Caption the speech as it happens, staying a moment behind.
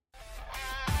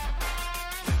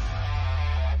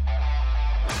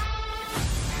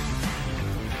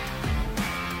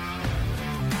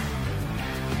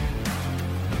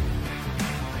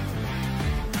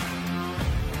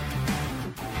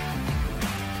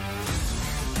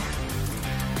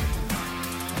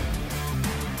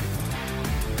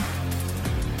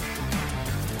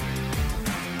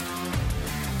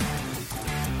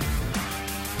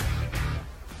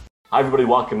Hi, everybody.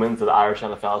 Welcome into the Irish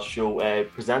NFL show,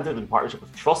 presented in partnership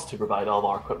with Trust to provide all of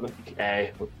our equipment.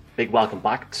 Big welcome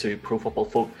back to Pro Football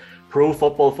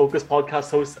Focus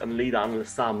podcast host and lead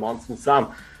analyst Sam Monson.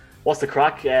 Sam, what's the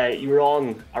crack? You were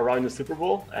on around the Super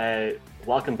Bowl.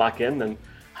 Welcome back in, and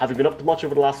have you been up to much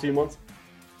over the last few months?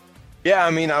 Yeah, I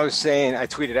mean, I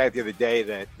tweeted out the other day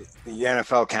that the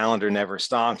NFL calendar never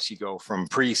stops. You go from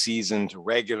preseason to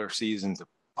regular season to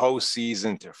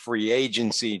postseason to free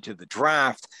agency to the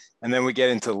draft. And then we get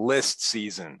into list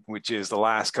season, which is the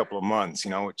last couple of months,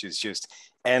 which is just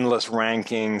endless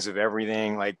rankings of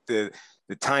everything. Like the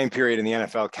time period in the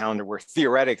NFL calendar where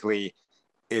theoretically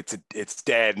it's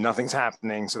dead, nothing's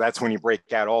happening. So that's when you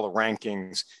break out all the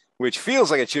rankings, which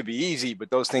feels like it should be easy, but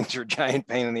those things are a giant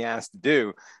pain in the ass to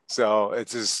do. So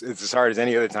it's as hard as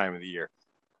any other time of the year.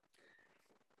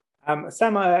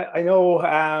 Sam, I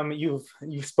know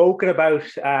you've spoken about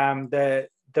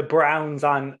the Browns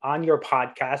on your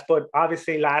podcast, but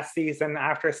obviously last season,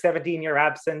 after a 17-year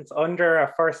absence under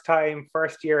a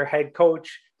first-year head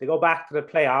coach, they go back to the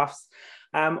playoffs.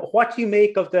 What do you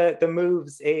make of the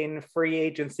moves in free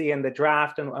agency and the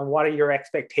draft, and what are your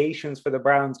expectations for the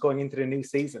Browns going into the new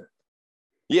season?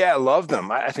 Yeah, I love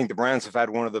them. I think the Browns have had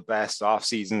one of the best off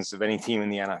seasons of any team in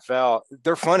the NFL.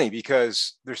 They're funny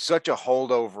because there's such a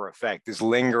holdover effect, this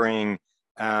lingering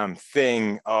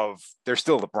thing of they're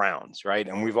still the Browns, right?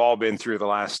 And we've all been through the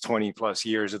last 20 plus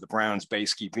years of the Browns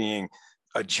basically being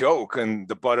a joke and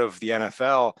the butt of the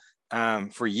NFL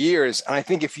for years. And I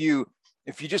think if you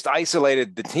just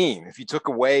isolated the team, if you took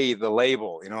away the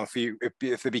label,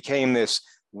 if it became this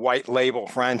white label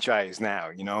franchise now,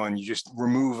 and you just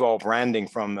remove all branding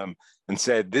from them and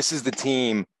said, this is the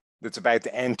team that's about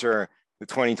to enter the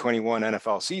 2021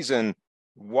 NFL season,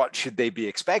 what should they be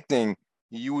expecting?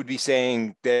 You would be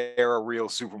saying they're a real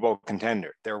Super Bowl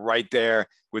contender. They're right there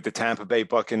with the Tampa Bay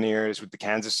Buccaneers, with the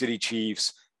Kansas City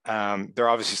Chiefs. They're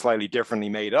obviously slightly differently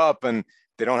made up, and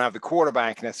they don't have the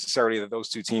quarterback necessarily that those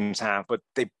two teams have, but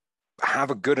they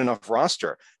have a good enough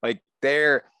roster. Like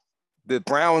the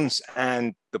Browns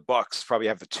and the Bucs probably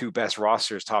have the two best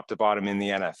rosters top to bottom in the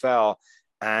NFL.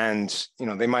 And,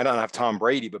 they might not have Tom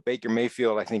Brady, but Baker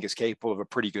Mayfield, I think, is capable of a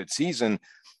pretty good season.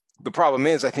 The problem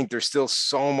is, I think there's still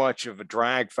so much of a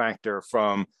drag factor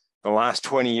from the last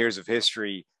 20 years of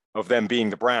history of them being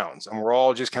the Browns. And we're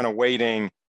all just kind of waiting,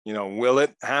 will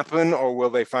it happen, or will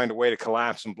they find a way to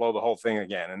collapse and blow the whole thing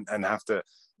again and have to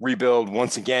rebuild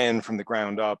once again from the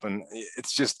ground up? And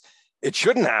it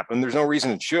shouldn't happen. There's no reason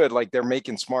it should. Like, they're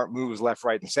making smart moves left,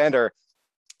 right, and center.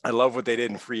 I love what they did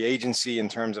in free agency in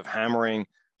terms of hammering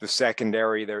the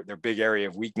secondary, their big area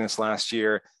of weakness last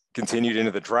year, continued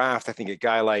into the draft. I think a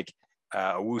guy like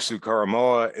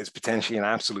Owusu-Koramoah is potentially an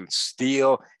absolute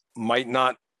steal. Might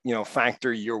not,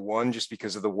 factor year one just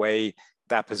because of the way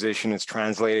that position is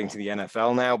translating to the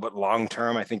NFL now. But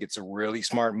long-term, I think it's a really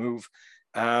smart move.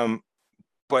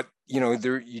 But,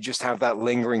 you just have that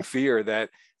lingering fear that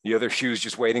the other shoe's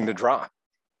just waiting to drop.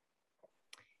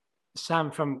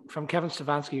 Sam, from Kevin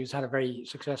Stefanski, who's had a very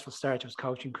successful start to his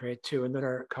coaching career, to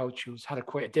another coach who's had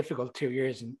quite a difficult 2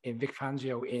 years in Vic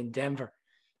Fangio in Denver.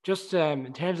 Just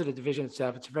in terms of the division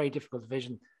itself, it's a very difficult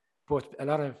division, but a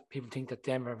lot of people think that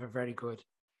Denver have a very good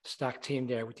stacked team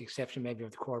there, with the exception maybe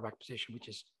of the quarterback position, which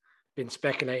has been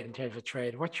speculated in terms of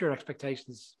trade. What's your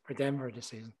expectations for Denver this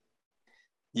season?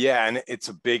 Yeah, and it's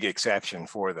a big exception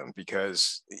for them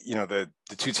because, the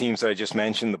two teams that I just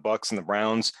mentioned, the Bucs and the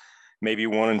Browns, maybe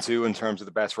 1 and 2 in terms of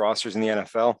the best rosters in the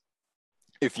NFL.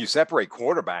 If you separate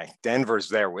quarterback, Denver's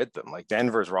there with them. Like,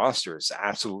 Denver's roster is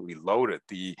absolutely loaded.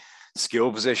 The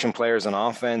skill position players on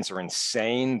offense are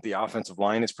insane. The offensive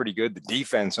line is pretty good. The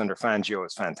defense under Fangio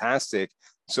is fantastic.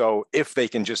 So if they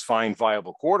can just find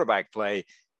viable quarterback play,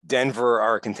 Denver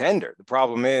are a contender. The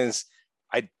problem is,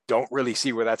 I don't really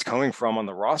see where that's coming from on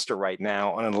the roster right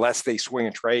now. And unless they swing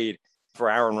a trade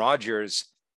for Aaron Rodgers,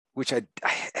 which I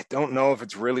don't know if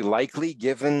it's really likely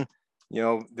given,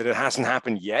 that it hasn't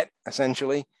happened yet,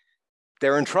 essentially,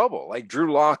 they're in trouble. Like,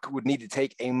 Drew Lock would need to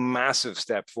take a massive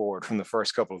step forward from the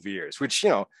first couple of years, which,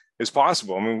 is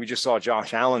possible. I mean, we just saw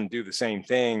Josh Allen do the same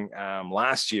thing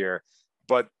last year,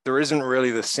 but there isn't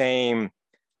really the same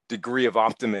degree of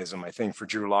optimism, I think, for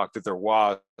Drew Lock that there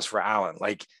was for Allen.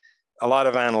 Like, a lot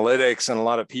of analytics and a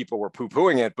lot of people were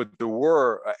poo-pooing it, but there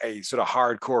were a sort of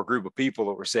hardcore group of people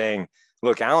that were saying,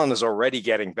 look, Allen is already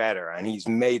getting better and he's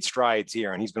made strides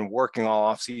here and he's been working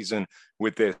all offseason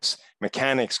with this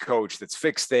mechanics coach that's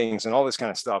fixed things and all this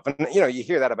kind of stuff. And, you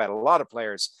hear that about a lot of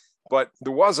players, but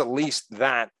there was at least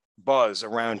that buzz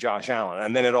around Josh Allen.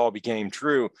 And then it all became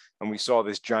true. And we saw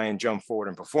this giant jump forward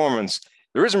in performance.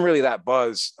 There isn't really that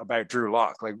buzz about Drew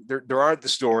Lock. Like, there aren't the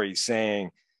stories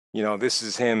saying, this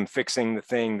is him fixing the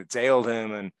thing that's ailed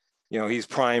him, and he's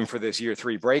primed for this year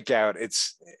 3 breakout.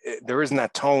 There isn't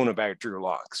that tone about Drew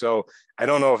Lock. So I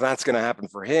don't know if that's going to happen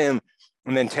for him.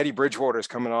 And then Teddy Bridgewater is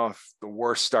coming off the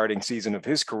worst starting season of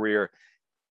his career,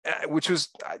 which was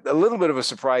a little bit of a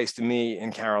surprise to me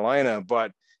in Carolina,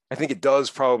 but I think it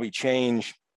does probably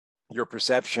change your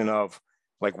perception of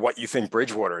like what you think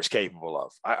Bridgewater is capable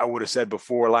of. I would have said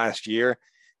before last year,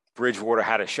 Bridgewater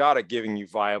had a shot at giving you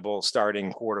viable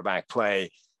starting quarterback play.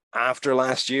 After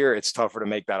last year, it's tougher to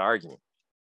make that argument.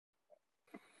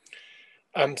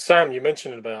 Sam, you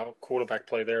mentioned about quarterback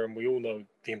play there, and we all know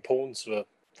the importance of a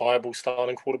viable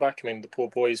starting quarterback. I mean, the poor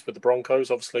boys with the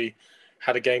Broncos obviously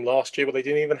had a game last year where they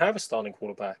didn't even have a starting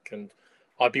quarterback. And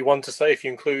I'd be one to say, if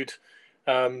you include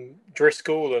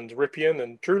Driscoll and Ripien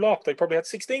and Drew Lock, they probably had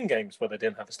 16 games where they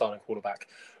didn't have a starting quarterback.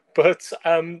 But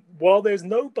while there's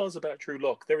no buzz about Drew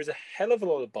Lock, there is a hell of a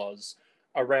lot of buzz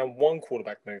around one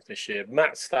quarterback move this year.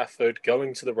 Matt Stafford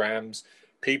going to the Rams,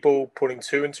 people putting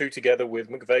 2 and 2 together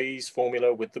with McVay's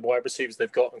formula, with the wide receivers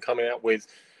they've got, and coming out with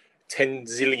 10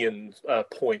 zillion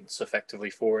points effectively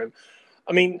for him.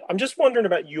 I mean, I'm just wondering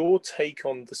about your take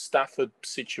on the Stafford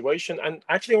situation. And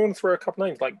actually, I want to throw a couple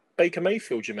names like Baker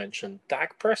Mayfield, you mentioned,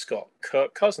 Dak Prescott,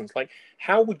 Kirk Cousins. Like,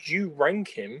 how would you rank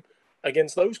him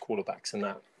against those quarterbacks in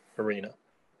that arena?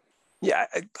 Yeah,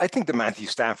 I think the Matthew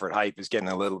Stafford hype is getting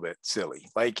a little bit silly.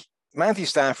 Like, Matthew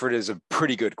Stafford is a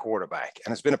pretty good quarterback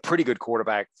and has been a pretty good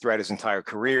quarterback throughout his entire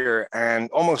career. And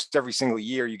almost every single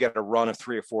year, you get a run of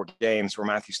 3 or 4 games where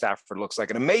Matthew Stafford looks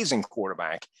like an amazing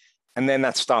quarterback. And then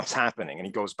that stops happening and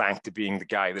he goes back to being the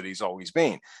guy that he's always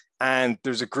been. And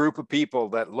there's a group of people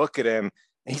that look at him.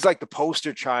 He's like the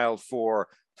poster child for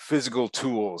physical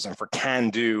tools and for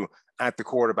can-do at the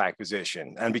quarterback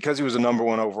position. And because he was a number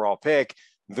 1 overall pick,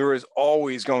 there is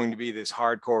always going to be this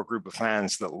hardcore group of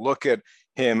fans that look at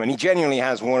him. And he genuinely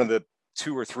has one of the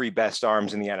 2 or 3 best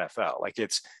arms in the NFL. Like,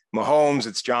 it's Mahomes,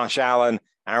 it's Josh Allen,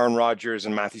 Aaron Rodgers,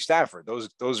 and Matthew Stafford.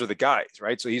 Those are the guys,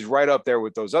 right? So he's right up there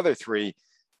with those other 3.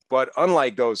 But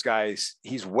unlike those guys,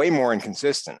 he's way more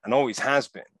inconsistent and always has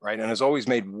been, right? And has always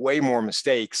made way more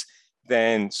mistakes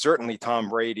than certainly Tom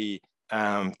Brady,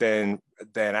 than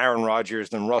Aaron Rodgers,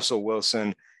 than Russell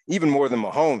Wilson, even more than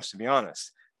Mahomes, to be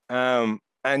honest.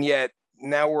 And yet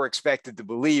now we're expected to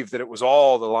believe that it was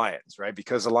all the Lions, right?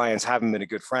 Because the Lions haven't been a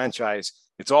good franchise.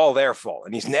 It's all their fault.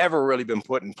 And he's never really been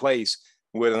put in place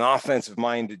with an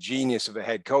offensive-minded genius of a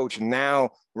head coach. And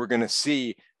now we're going to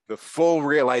see the full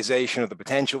realization of the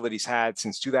potential that he's had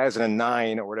since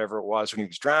 2009 or whatever it was when he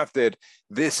was drafted.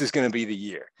 This is going to be the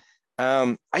year.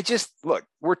 Look,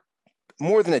 we're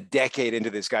more than a decade into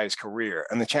this guy's career,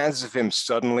 and the chances of him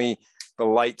suddenly, the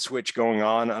light switch going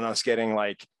on and us getting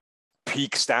like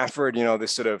peak Stafford,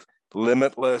 this sort of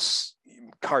limitless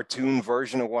cartoon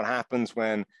version of what happens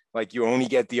when like you only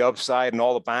get the upside and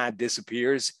all the bad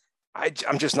disappears.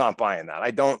 I'm just not buying that.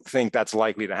 I don't think that's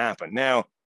likely to happen. Now,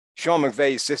 Sean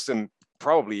McVay's system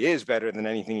probably is better than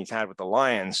anything he's had with the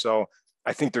Lions. So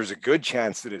I think there's a good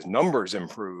chance that his numbers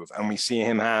improve and we see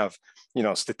him have,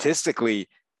 statistically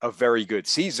a very good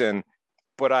season.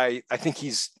 But I think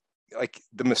he's like,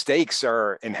 the mistakes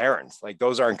are inherent. Like,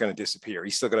 those aren't going to disappear.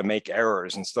 He's still going to make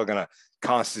errors and still going to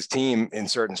cost his team in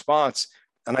certain spots.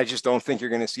 And I just don't think you're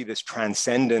going to see this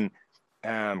transcendent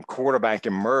quarterback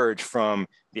emerge from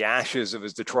the ashes of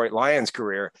his Detroit Lions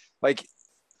career. Like,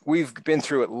 we've been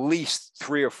through at least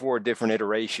 3 or 4 different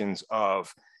iterations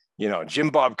of, Jim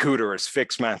Bob Cooter has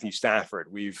fixed Matthew Stafford.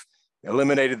 We've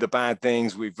eliminated the bad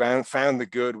things. We've found the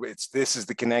good. This is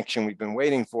the connection we've been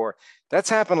waiting for. That's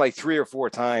happened like 3 or 4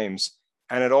 times,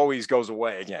 and it always goes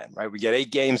away again, right? We get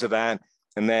 8 games of that,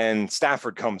 and then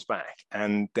Stafford comes back,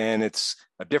 and then it's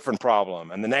a different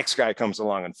problem, and the next guy comes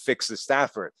along and fixes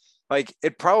Stafford. Like,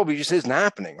 it probably just isn't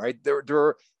happening, right? There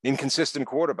are inconsistent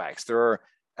quarterbacks. There are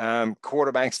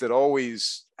quarterbacks that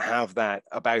always have that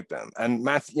about them. And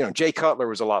Jay Cutler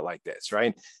was a lot like this,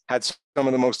 right? Had some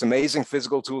of the most amazing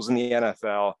physical tools in the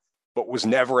NFL, but was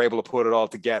never able to put it all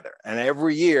together. And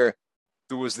every year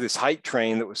there was this hype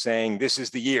train that was saying, this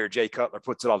is the year Jay Cutler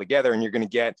puts it all together and you're going to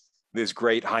get this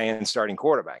great high-end starting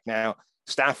quarterback. Now,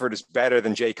 Stafford is better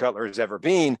than Jay Cutler has ever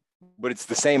been, but it's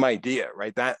the same idea,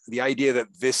 right? That the idea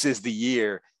that this is the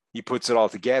year he puts it all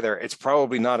together, it's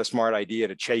probably not a smart idea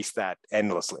to chase that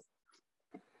endlessly.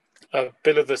 A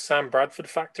bit of the Sam Bradford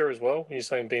factor as well. You're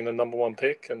saying being the number 1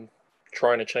 pick and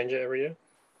trying to change it every year?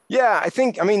 Yeah,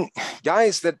 I mean,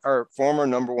 guys that are former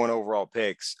number 1 overall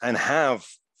picks and have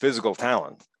physical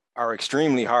talent are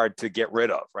extremely hard to get rid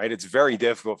of, right? It's very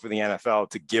difficult for the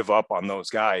NFL to give up on those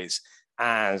guys,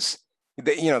 as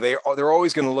they're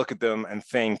always going to look at them and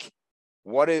think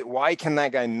why can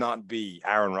that guy not be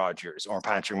Aaron Rodgers or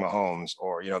Patrick Mahomes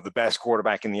or, the best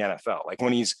quarterback in the NFL? Like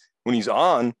when he's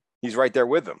on, he's right there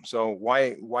with them. So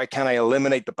why can't I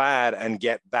eliminate the bad and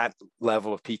get that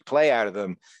level of peak play out of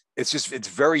them? It's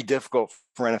very difficult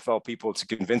for NFL people to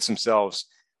convince themselves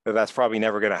that that's probably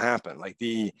never going to happen. Like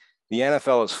the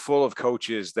NFL is full of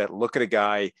coaches that look at a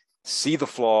guy, see the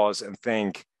flaws and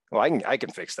think, well, I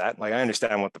can fix that. Like I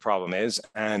understand what the problem is.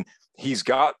 And he's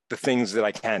got the things that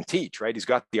I can teach, right? He's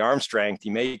got the arm strength. He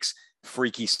makes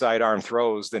freaky sidearm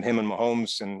throws that him and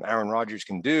Mahomes and Aaron Rodgers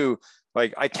can do.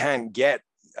 Like I can't get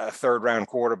a third round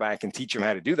quarterback and teach him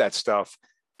how to do that stuff,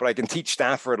 but I can teach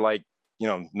Stafford, like,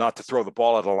 not to throw the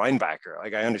ball at a linebacker.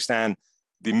 Like I understand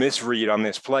the misread on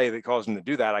this play that caused him to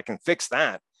do that. I can fix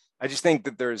that. I just think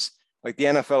that there's like the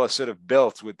NFL is sort of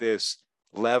built with this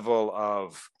level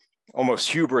of almost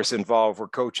hubris involved where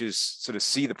coaches sort of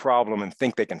see the problem and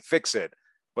think they can fix it.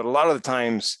 But a lot of the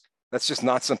times that's just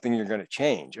not something you're going to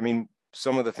change. I mean,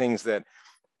 some of the things that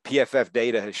PFF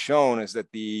data has shown is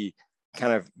that the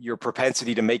kind of your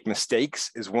propensity to make mistakes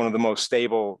is one of the most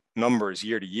stable numbers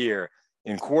year to year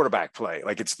in quarterback play.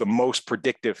 Like it's the most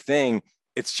predictive thing.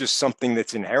 It's just something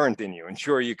that's inherent in you. And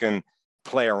sure, you can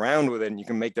play around with it and you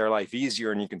can make their life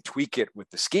easier and you can tweak it with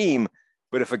the scheme.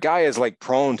 But if a guy is like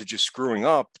prone to just screwing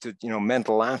up, to,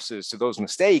 mental lapses, to those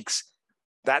mistakes,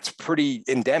 that's pretty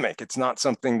endemic. It's not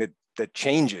something that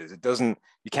changes.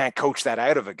 You can't coach that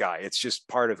out of a guy. It's just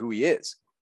part of who he is.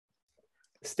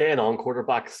 Staying on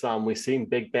quarterbacks, we've seen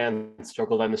Big Ben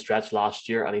struggle down the stretch last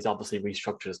year, and he's obviously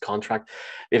restructured his contract.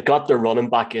 They've got their running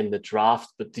back in the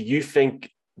draft, but do you think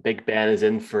Big Ben is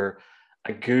in for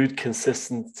a good,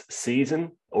 consistent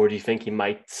season, or do you think he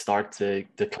might start to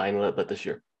decline a little bit this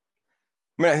year?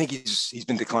 I mean, I think he's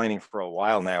been declining for a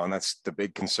while now, and that's the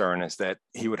big concern, is that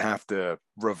he would have to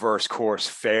reverse course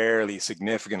fairly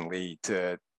significantly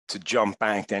to jump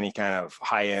back to any kind of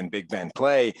high-end Big Ben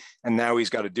play. And now he's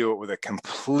got to do it with a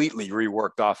completely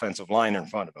reworked offensive line in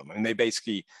front of him. I mean, they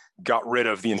basically got rid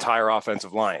of the entire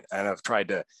offensive line and have tried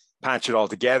to patch it all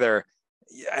together.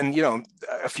 And,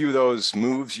 a few of those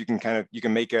moves you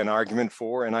can make an argument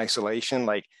for in isolation.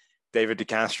 Like David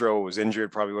DeCastro was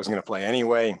injured, probably wasn't going to play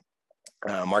anyway.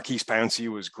 Marquise Pouncey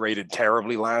was graded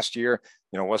terribly last year,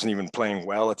 wasn't even playing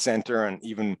well at center. And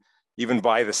even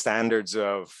by the standards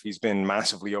of, he's been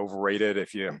massively overrated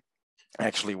if you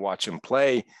actually watch him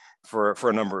play for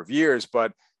a number of years.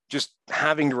 But just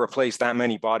having to replace that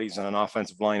many bodies on an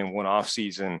offensive line in one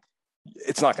offseason,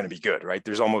 it's not going to be good, right?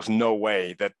 There's almost no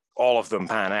way that all of them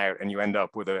pan out and you end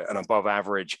up with an above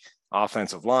average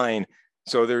offensive line.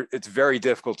 So it's very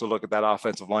difficult to look at that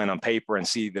offensive line on paper and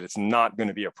see that it's not going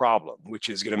to be a problem, which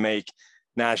is going to make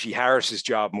Najee Harris's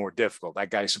job more difficult. That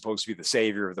guy's supposed to be the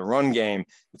savior of the run game.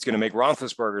 It's going to make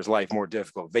Roethlisberger's life more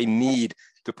difficult. They need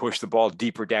to push the ball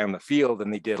deeper down the field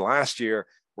than they did last year,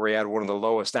 where he had one of the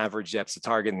lowest average depths of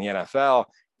target in the NFL.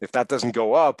 If that doesn't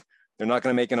go up, they're not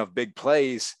going to make enough big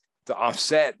plays to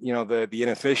offset, the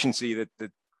inefficiency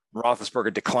that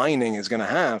Roethlisberger declining is going to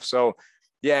have. So,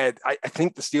 yeah, I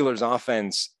think the Steelers'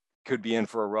 offense could be in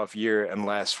for a rough year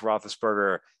unless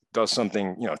Roethlisberger does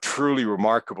something, truly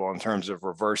remarkable in terms of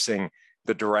reversing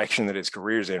the direction that his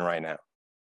career's in right now.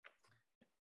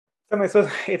 So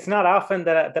it's not often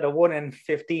that a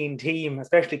 1-15 team,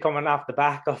 especially coming off the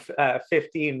back of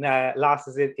 15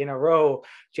 losses in a row,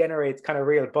 generates kind of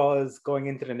real buzz going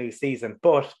into the new season.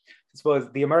 But I suppose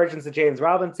the emergence of James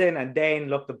Robinson and then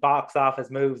the box office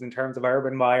moves in terms of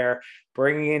Urban Meyer,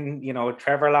 bringing in,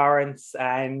 Trevor Lawrence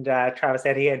and Travis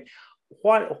Etienne.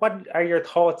 What are your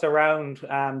thoughts around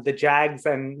the Jags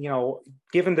and,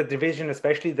 given the division,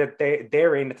 especially that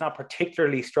they're in, it's not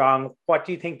particularly strong. What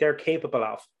do you think they're capable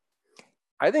of?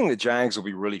 I think the Jags will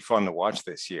be really fun to watch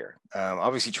this year.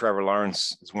 Obviously, Trevor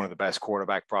Lawrence is one of the best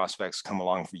quarterback prospects come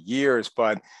along for years,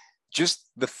 but just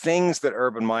the things that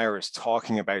Urban Meyer is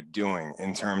talking about doing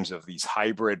in terms of these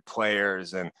hybrid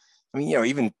players. And I mean,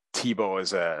 even Tebow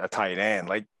as a tight end,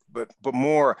 but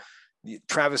more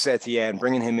Travis Etienne,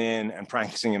 bringing him in and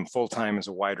practicing him full-time as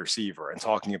a wide receiver and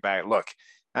talking about, look,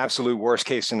 absolute worst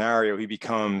case scenario, he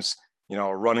becomes,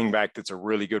 a running back that's a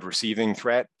really good receiving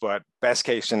threat, but best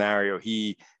case scenario,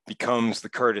 he becomes the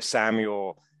Curtis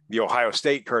Samuel, the Ohio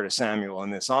State Curtis Samuel in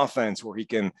this offense where he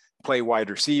can play wide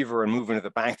receiver and move into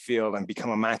the backfield and become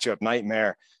a matchup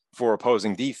nightmare for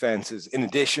opposing defenses, in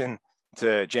addition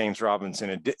to James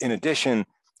Robinson, in addition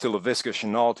to Laviska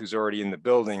Shenault, who's already in the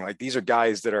building. Like, these are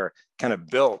guys that are kind of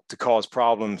built to cause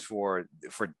problems for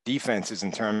defenses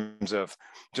in terms of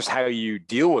just how you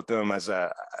deal with them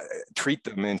treat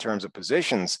them in terms of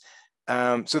positions.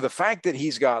 So the fact that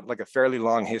he's got like a fairly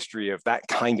long history of that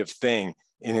kind of thing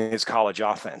in his college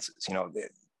offenses. You know,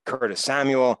 Curtis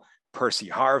Samuel, Percy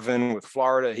Harvin with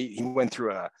Florida. He went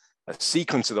through a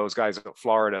sequence of those guys at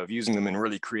Florida of using them in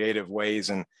really creative ways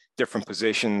and different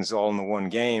positions all in the one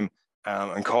game,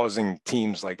 and causing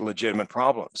teams like legitimate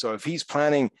problems. So if he's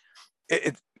planning,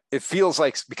 it feels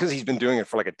like, because he's been doing it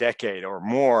for like a decade or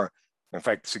more, in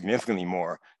fact, significantly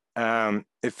more,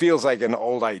 it feels like an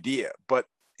old idea, but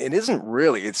it isn't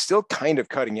really. It's still kind of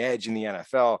cutting edge in the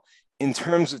NFL in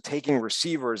terms of taking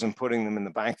receivers and putting them in the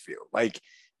backfield. Like,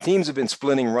 teams have been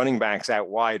splitting running backs out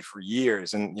wide for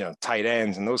years, and, you know, tight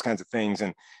ends and those kinds of things.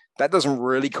 And that doesn't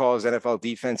really cause NFL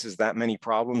defenses that many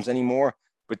problems anymore.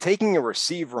 But taking a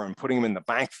receiver and putting him in the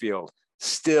backfield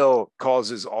still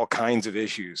causes all kinds of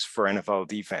issues for NFL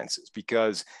defenses,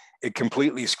 because it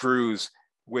completely screws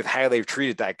with how they've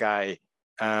treated that guy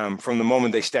from the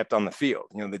moment they stepped on the field.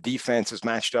 You know, the defense is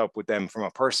matched up with them from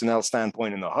a personnel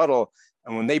standpoint in the huddle.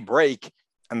 And when they break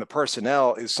and the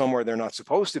personnel is somewhere they're not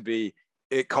supposed to be,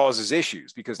 it causes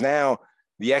issues, because now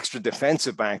the extra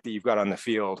defensive back that you've got on the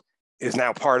field is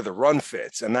now part of the run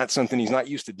fits. And that's something he's not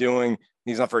used to doing.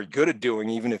 He's not very good at doing,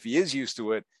 even if he is used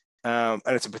to it. And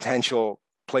it's a potential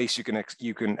place you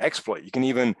can exploit. You can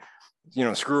even, you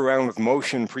know, screw around with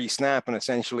motion pre-snap and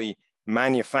essentially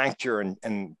manufacture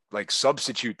and like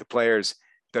substitute the players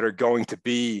that are going to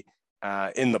be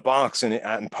in the box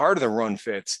and part of the run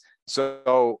fits.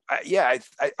 So yeah,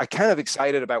 I kind of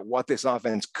excited about what this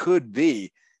offense could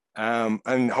be,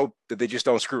 and hope that they just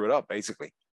don't screw it up,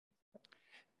 basically.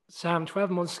 Sam,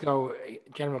 12 months ago,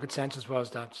 general consensus was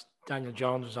that Daniel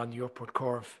Jones was on the upward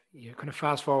curve. You kind of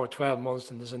fast forward 12 months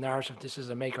and there's a narrative this is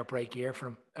a make or break year for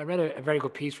him. I read a very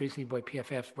good piece recently by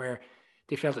PFF where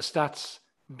they felt the stats,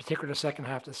 in particular the second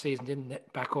half of the season,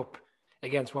 didn't back up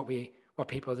against what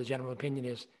people, the general opinion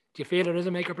is. Do you feel it is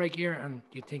a make or break year, and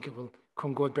do you think it will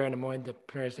come good, bearing in mind the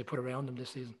players they put around him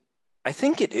this season? I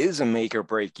think it is a make or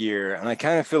break year, and I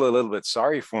kind of feel a little bit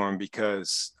sorry for him,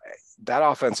 because that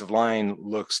offensive line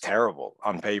looks terrible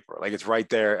on paper. Like, it's right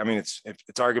there. I mean, it's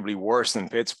arguably worse than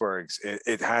Pittsburgh's.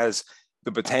 It has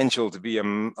the potential to be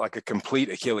like a complete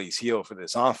Achilles heel for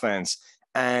this offense.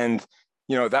 And,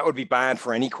 you know, that would be bad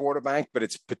for any quarterback, but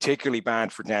it's particularly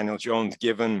bad for Daniel Jones,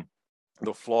 given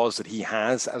the flaws that he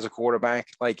has as a quarterback.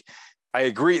 Like, I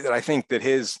agree that I think that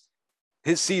his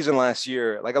season last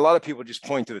year, like, a lot of people just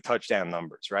point to the touchdown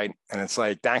numbers, right? And it's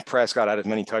like Dak Prescott had as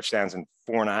many touchdowns in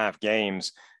 4.5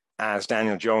 games as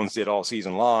Daniel Jones did all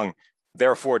season long.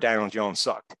 Therefore, Daniel Jones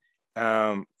sucked.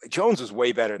 Jones was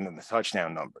way better than the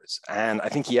touchdown numbers. And I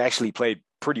think he actually played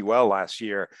pretty well last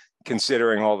year,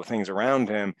 considering all the things around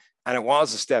him. And it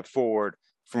was a step forward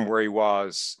from where he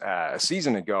was a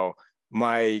season ago.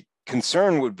 My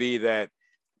concern would be that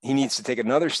he needs to take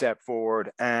another step forward,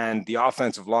 and the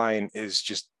offensive line is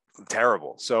just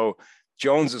terrible. So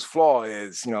Jones's flaw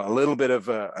is, you know, a little bit of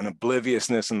an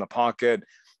obliviousness in the pocket,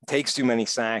 takes too many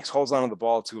sacks, holds onto the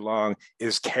ball too long,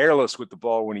 is careless with the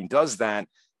ball when he does that,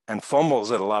 and fumbles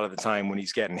it a lot of the time when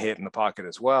he's getting hit in the pocket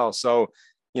as well. So,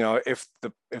 you know, if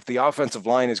the offensive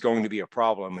line is going to be a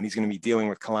problem, and he's going to be dealing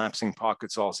with collapsing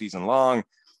pockets all season long,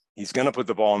 he's going to put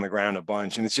the ball on the ground a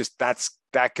bunch. And it's just,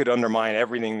 that could undermine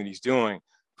everything that he's doing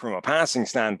from a passing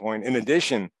standpoint, in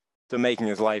addition to making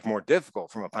his life more difficult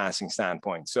from a passing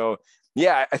standpoint. So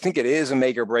yeah, I think it is a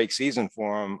make or break season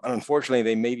for him. And unfortunately,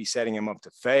 they may be setting him up to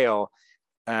fail.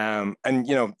 And,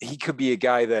 you know, he could be a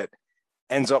guy that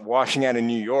ends up washing out in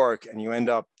New York, and you end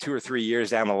up 2 or 3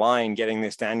 years down the line getting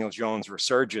this Daniel Jones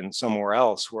resurgence somewhere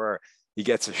else where he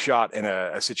gets a shot in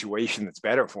a situation that's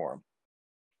better for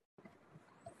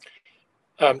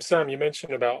him. Sam, you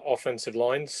mentioned about offensive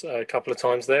lines a couple of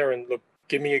times there, and look,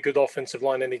 give me a good offensive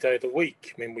line any day of the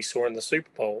week. I mean, we saw in the Super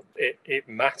Bowl, it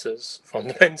matters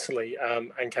fundamentally,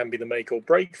 and can be the make or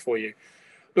break for you.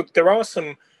 Look, there are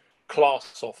some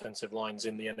class offensive lines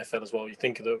in the NFL as well. You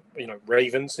think of the, you know,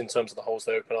 Ravens in terms of the holes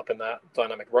they open up in that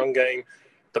dynamic run game.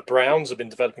 The Browns have been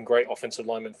developing great offensive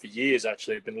linemen for years,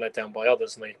 actually. Have been let down by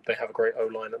others, and they have a great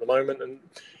O-line at the moment.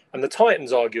 And the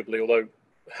Titans, arguably, although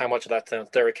how much of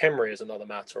that Derrick Henry is another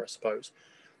matter, I suppose.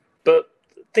 But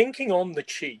thinking on the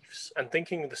Chiefs and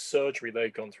thinking of the surgery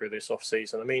they've gone through this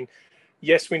offseason, I mean,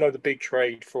 yes, we know the big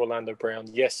trade for Orlando Brown.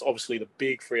 Yes, obviously the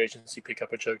big free agency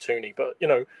pickup of Joe Thuney. But, you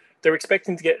know, they're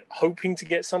hoping to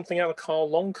get something out of Carl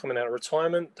Long coming out of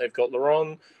retirement. They've got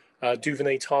Laurent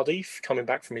Duvernay-Tardif coming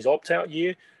back from his opt-out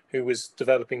year, who was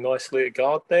developing nicely at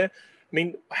guard there. I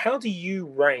mean, how do you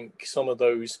rank some of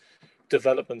those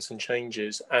developments and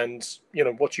changes? And, you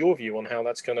know, what's your view on how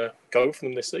that's going to go for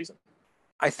them this season?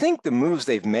 I think the moves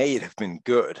they've made have been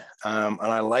good. And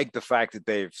I like the fact that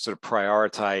they've sort of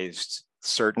prioritized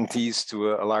certainties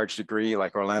to a large degree,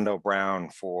 like Orlando Brown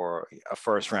for a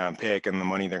first round pick and the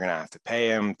money they're going to have to pay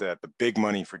him, the big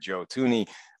money for Joe Thuney.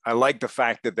 I like the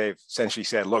fact that they've essentially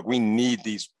said, look, we need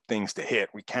these things to hit.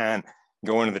 We can't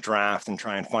go into the draft and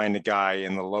try and find a guy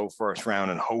in the low first round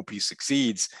and hope he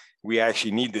succeeds. We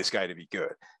actually need this guy to be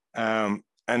good.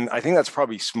 And I think that's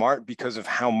probably smart because of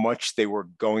how much they were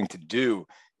going to do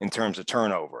in terms of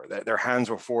turnover. Their hands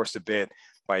were forced a bit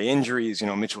by injuries.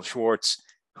 Mitchell Schwartz,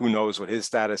 who knows what his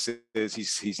status is?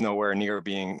 He's nowhere near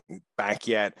being back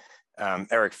yet.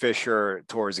 Eric Fisher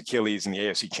tore his Achilles in the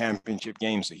AFC Championship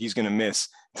game, so he's going to miss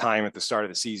time at the start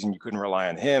of the season. You couldn't rely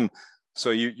on him.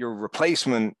 So your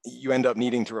replacement, you end up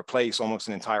needing to replace almost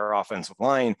an entire offensive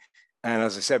line. And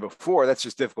as I said before, that's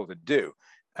just difficult to do.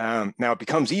 Now, it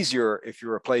becomes easier if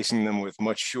you're replacing them with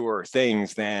much surer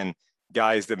things than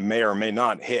guys that may or may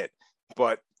not hit.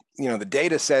 But, the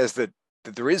data says that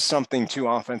there is something to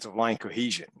offensive line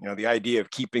cohesion, the idea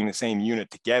of keeping the same unit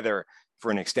together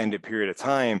for an extended period of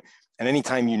time. And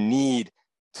anytime you need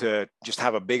to just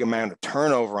have a big amount of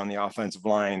turnover on the offensive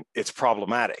line, it's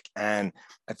problematic. And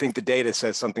I think the data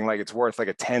says something like it's worth like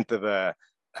a tenth of a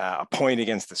point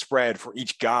against the spread for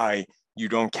each guy you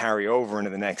don't carry over into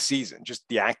the next season. Just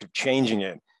the act of changing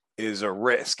it is a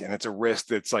risk, and it's a risk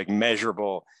that's like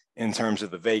measurable in terms of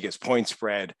the Vegas point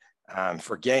spread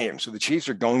for games. So the Chiefs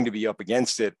are going to be up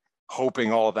against it,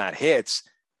 hoping all of that hits.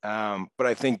 But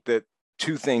I think that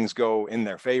two things go in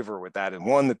their favor with that. And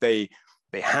one, that they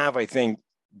have, I think,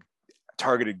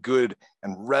 targeted good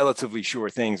and relatively sure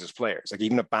things as players. Like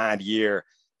even a bad year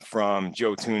from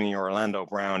Joe Thuney or Orlando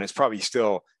Brown is probably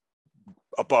still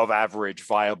above average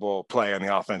viable play on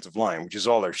the offensive line, which is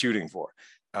all they're shooting for.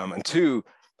 And two,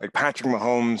 like Patrick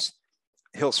Mahomes,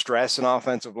 he'll stress an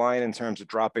offensive line in terms of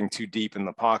dropping too deep in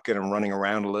the pocket and running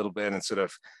around a little bit and sort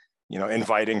of,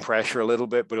 inviting pressure a little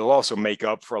bit, but he'll also make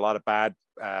up for a lot of bad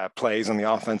plays on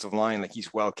the offensive line. Like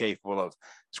he's well capable of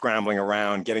scrambling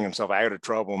around, getting himself out of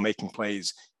trouble, making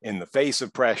plays in the face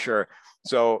of pressure.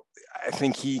 So I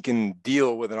think he can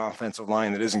deal with an offensive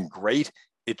line that isn't great.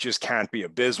 It just can't be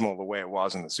abysmal the way it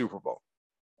was in the Super Bowl.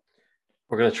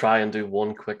 We're going to try and do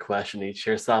one quick question each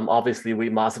here, Sam. Obviously, we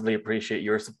massively appreciate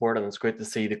your support, and it's great to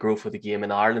see the growth of the game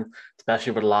in Ireland,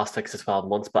 especially over the last 6 to 12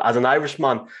 months. But as an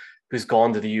Irishman who's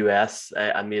gone to the US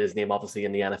and made his name, obviously,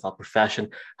 in the NFL profession,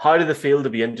 how did it feel to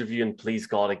be interviewing, please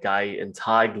God, a guy in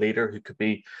tag leader who could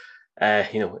be,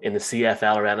 in the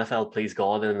CFL or NFL, please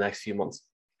God, in the next few months?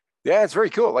 Yeah, it's very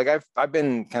cool. Like I've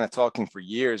been kind of talking for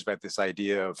years about this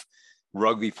idea of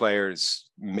rugby players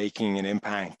making an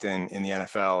impact in the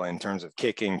NFL in terms of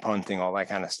kicking, punting, all that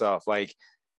kind of stuff. Like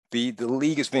the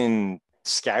league has been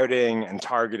scouting and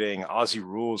targeting Aussie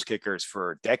rules kickers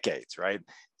for decades, right?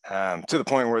 To the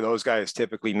point where those guys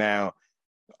typically now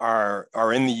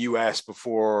are in the US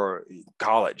before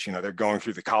college. They're going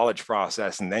through the college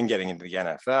process and then getting into the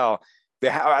NFL.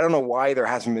 I don't know why there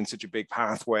hasn't been such a big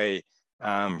pathway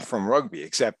from rugby,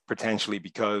 except potentially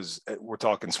because we're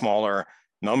talking smaller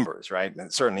numbers, right?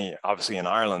 And certainly, obviously, in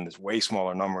Ireland, there's way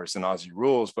smaller numbers than Aussie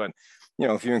rules. But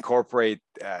if you incorporate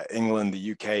England,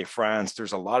 the UK, France,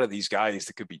 there's a lot of these guys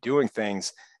that could be doing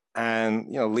things. And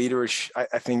leaders,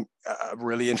 I think, a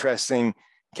really interesting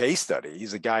case study.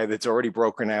 He's a guy that's already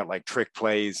broken out like trick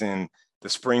plays in the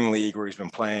spring league, where he's been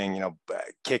playing,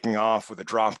 kicking off with a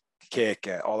drop kick,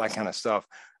 all that kind of stuff.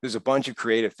 There's a bunch of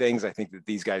creative things I think that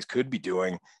these guys could be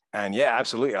doing. And yeah,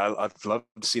 absolutely, I'd love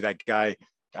to see that guy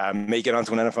make it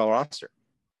onto an NFL roster.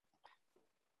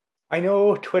 I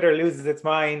know Twitter loses its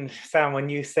mind, Sam, when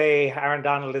you say Aaron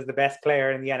Donald is the best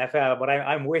player in the NFL, but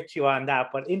I'm with you on that.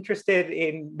 But interested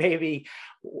in maybe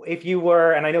if you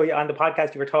were, and I know on the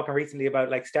podcast you were talking recently about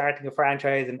like starting a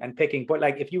franchise and picking, but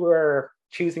like if you were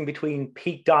choosing between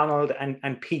peak Donald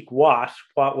and peak Watt,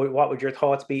 what would your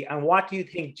thoughts be? And what do you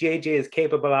think JJ is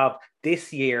capable of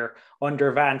this year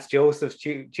under Vance Joseph's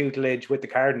tutelage with the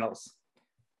Cardinals?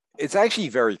 It's actually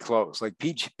very close. Like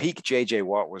peak JJ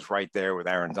Watt was right there with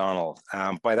Aaron Donald.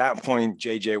 By that point,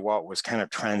 JJ Watt was kind of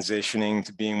transitioning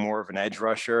to being more of an edge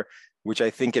rusher, which I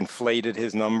think inflated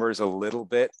his numbers a little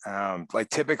bit. Like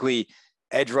typically,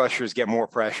 edge rushers get more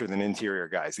pressure than interior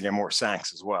guys. They get more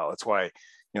sacks as well. That's why,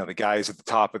 the guys at the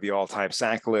top of the all-time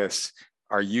sack list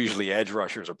are usually edge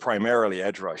rushers, or primarily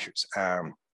edge rushers.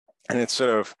 And it's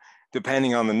sort of,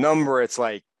 depending on the number, it's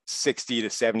like 60 to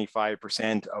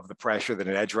 75% of the pressure that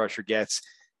an edge rusher gets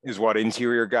is what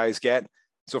interior guys get.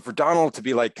 So for Donald to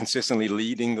be like consistently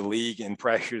leading the league in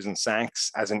pressures and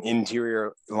sacks as an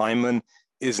interior lineman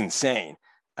is insane.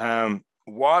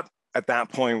 Watt at that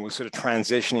point was sort of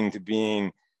transitioning to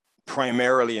being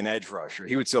primarily an edge rusher.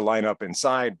 He would still line up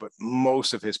inside, but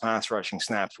most of his pass rushing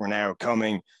snaps were now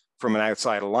coming from an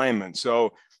outside alignment.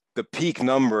 So the peak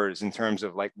numbers in terms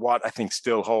of like what I think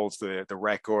still holds the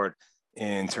record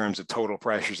in terms of total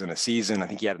pressures in a season. I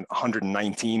think he had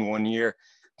 119 one year,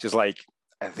 just like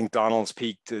I think Donald's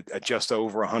peaked at just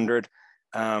over 100.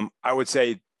 I would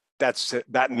say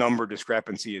that number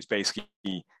discrepancy is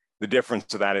basically the difference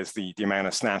to that is the amount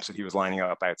of snaps that he was lining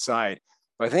up outside.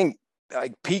 But I think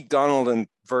like peak Donald and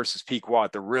versus peak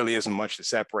Watt, there really isn't much to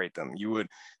separate them. You would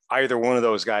either one of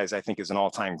those guys, I think, is an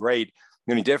all-time great.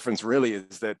 The only difference really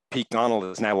is that peak Donald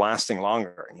is now lasting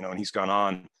longer, and he's gone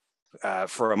on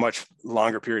for a much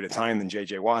longer period of time than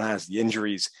JJ Watt has. The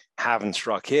injuries haven't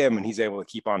struck him, and he's able to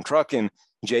keep on trucking.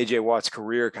 JJ Watt's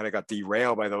career kind of got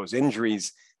derailed by those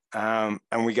injuries, and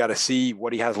we got to see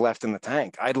what he has left in the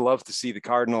tank. I'd love to see the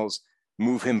Cardinals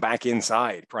move him back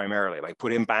inside primarily, like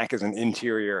put him back as an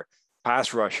interior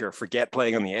pass rusher, forget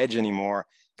playing on the edge anymore,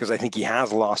 because I think he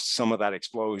has lost some of that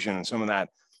explosion and some of that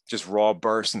just raw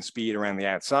burst and speed around the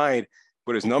outside.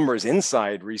 But his numbers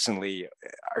inside recently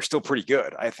are still pretty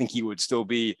good. I think he would still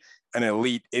be an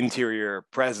elite interior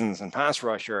presence and pass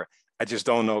rusher. I just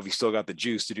don't know if he's still got the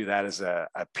juice to do that as a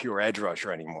pure edge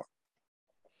rusher anymore.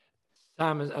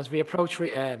 Sam, as we approach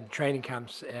training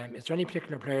camps, is there any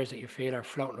particular players that you feel are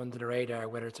floating under the radar,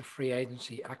 whether it's a free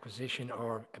agency acquisition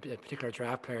or a particular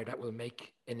draft player that will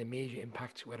make an immediate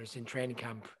impact, whether it's in training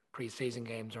camp, pre-season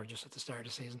games, or just at the start of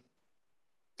the season?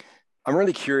 I'm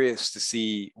really curious to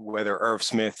see whether Irv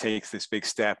Smith takes this big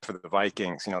step for the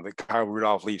Vikings. The Kyle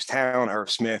Rudolph leaves town.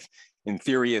 Irv Smith, in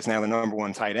theory, is now the number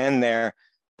one tight end there.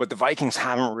 But the Vikings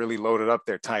haven't really loaded up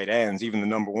their tight ends, even the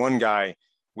number one guy,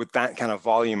 with that kind of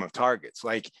volume of targets.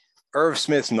 Like Irv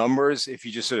Smith's numbers, if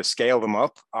you just sort of scale them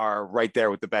up, are right there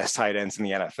with the best tight ends in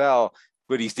the NFL,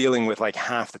 but he's dealing with like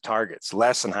half the targets,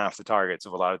 less than half the targets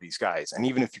of a lot of these guys. And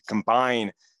even if you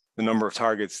combine the number of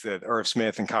targets that Irv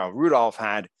Smith and Kyle Rudolph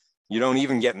had, you don't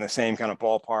even get in the same kind of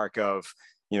ballpark of,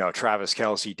 Travis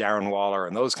Kelce, Darren Waller,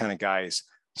 and those kind of guys.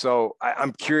 So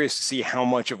I'm curious to see how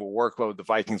much of a workload the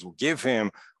Vikings will give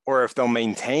him, or if they'll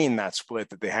maintain that split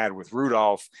that they had with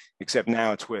Rudolph, except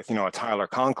now it's with, a Tyler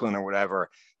Conklin or whatever,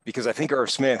 because I think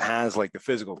Irv Smith has like the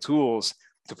physical tools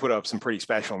to put up some pretty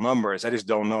special numbers. I just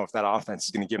don't know if that offense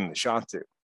is going to give him the shot to.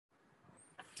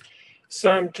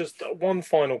 Sam, just one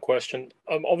final question.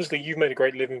 Obviously, you've made a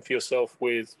great living for yourself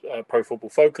with Pro Football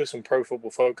Focus, and Pro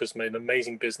Football Focus made an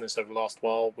amazing business over the last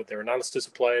while with their analysis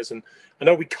of players. And I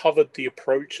know we covered the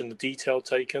approach and the detail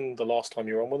taken the last time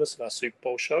you were on with us at our Super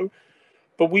Bowl show.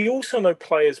 But we also know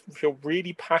players feel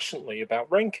really passionately about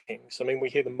rankings. I mean, we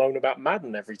hear them moan about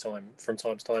Madden from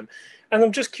time to time. And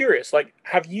I'm just curious,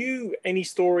 have you any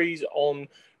stories on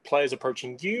players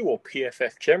approaching you or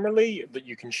PFF generally that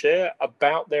you can share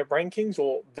about their rankings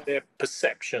or their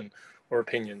perception or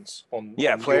opinions on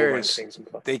players?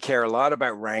 Rankings? They care a lot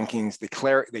about rankings.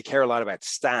 They care a lot about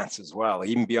stats as well,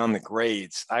 even beyond the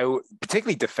grades.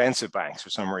 Particularly defensive backs for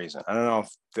some reason. I don't know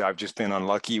if I've just been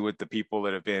unlucky with the people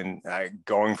that have been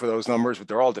going for those numbers, but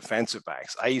they're all defensive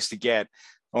backs. I used to get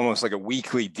almost like a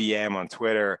weekly DM on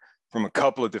Twitter from a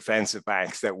couple of defensive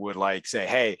backs that would say,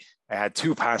 hey, I had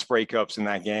 2 pass breakups in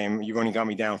that game. You've only got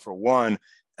me down for 1,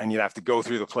 and you'd have to go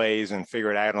through the plays and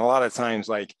figure it out. And a lot of times,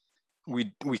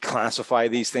 we classify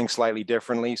these things slightly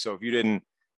differently. So if you didn't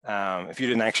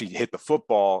actually hit the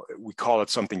football, we call it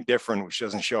something different, which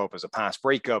doesn't show up as a pass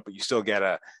breakup, but you still get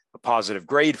a positive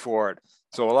grade for it.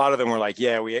 So a lot of them were like,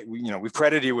 yeah, we've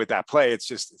credited you with that play.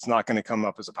 It's not going to come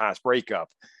up as a pass breakup.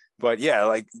 But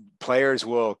yeah, players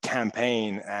will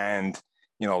campaign and,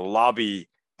 lobby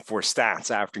for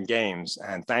stats after games.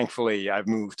 And thankfully I've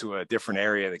moved to a different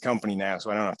area of the company now,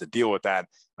 so I don't have to deal with that.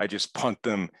 I just punt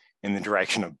them in the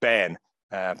direction of Ben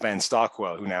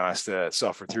Stockwell, who now has to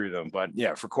suffer through them. But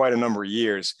yeah, for quite a number of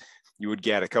years, you would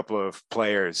get a couple of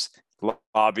players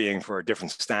lobbying for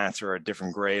different stats or a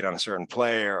different grade on a certain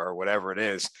player or whatever it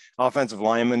is. Offensive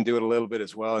linemen do it a little bit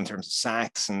as well in terms of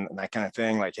sacks and that kind of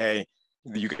thing. Hey,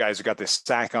 you guys have got this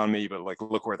sack on me, but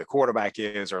look where the quarterback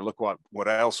is, or look what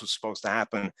else was supposed to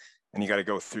happen. And you got to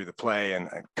go through the play, and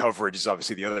coverage is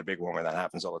obviously the other big one where that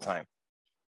happens all the time.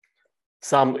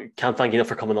 Sam, can't thank you enough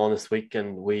for coming on this week,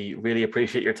 and we really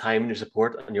appreciate your time and your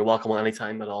support, and you're welcome on any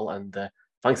time at all. And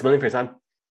thanks a million for your time.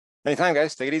 Anytime,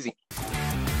 guys. Take it easy.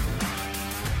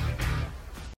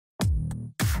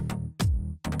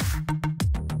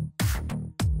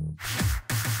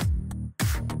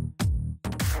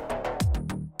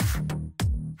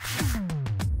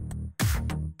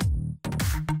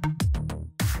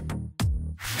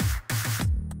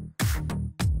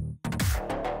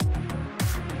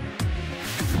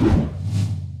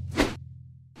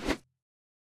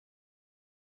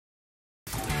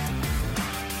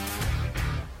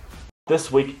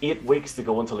 This week, 8 weeks to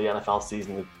go until the NFL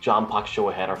season, the jam-packed show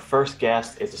ahead. Our first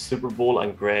guest is the Super Bowl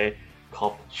and Grey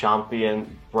Cup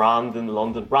champion, Brandon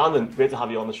London. Brandon, great to have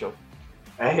you on the show.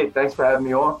 Hey, thanks for having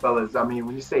me on, fellas. I mean,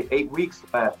 when you say 8 weeks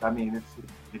left, I mean,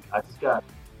 I just got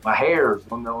my hairs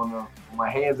on my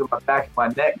hands and my back and my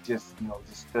neck just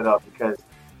stood up because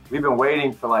we've been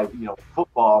waiting for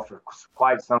football for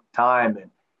quite some time,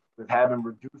 and with having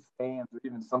reduced fans or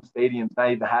even some stadiums not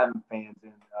even having fans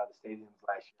in the stadiums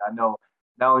last year. I know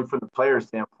not only from the player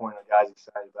standpoint are guys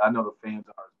excited, but I know the fans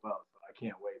are as well. So I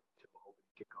can't wait until the opening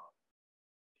kickoff.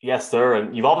 Yes, sir.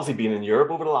 And you've obviously been in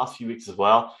Europe over the last few weeks as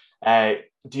well.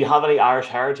 Do you have any Irish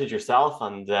heritage yourself?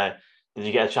 And did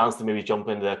you get a chance to maybe jump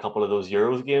into a couple of those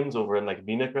Euros games over in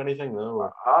Munich or anything?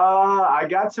 No. I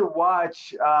got to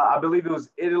watch. I believe it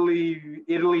was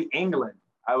Italy, England.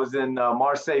 I was in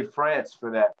Marseille, France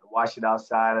for that. I watched it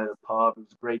outside of the pub. It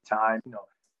was a great time.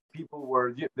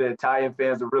 The Italian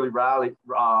fans were really rowdy.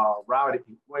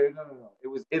 Wait, no. It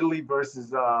was Italy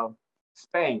versus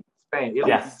Spain. Italy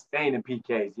yes. Spain in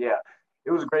PKs. Yeah.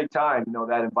 It was a great time,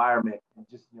 that environment, and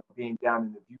just being down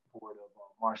in the viewport of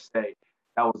Marseille.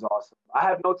 That was awesome. I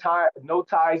have no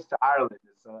ties to Ireland.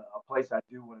 It's a place I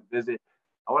do want to visit.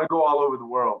 I want to go all over the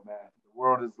world, man. The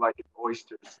world is like an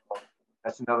oyster. So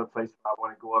that's another place I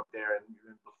want to go up there. And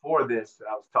before this,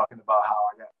 I was talking about how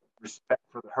I got respect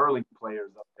for the hurling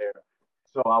players up there.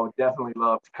 So I would definitely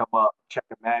love to come up, check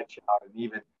a match out, and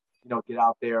even, get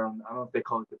out there. And I don't know if they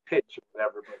call it the pitch or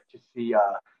whatever, but just see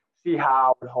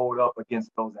how I would hold up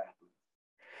against those athletes.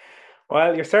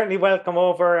 Well, you're certainly welcome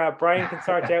over. Brian can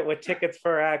sort you out with tickets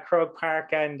for Croke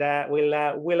Park, and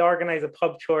we'll organise a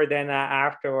pub tour then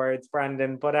afterwards,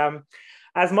 Brandon. But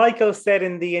as Michael said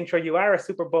in the intro, you are a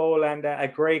Super Bowl and a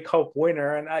Grey Cup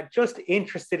winner, and just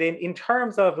interested in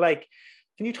terms of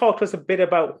can you talk to us a bit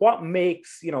about what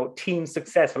makes teams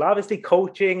successful? Obviously,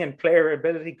 coaching and player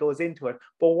ability goes into it,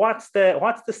 but what's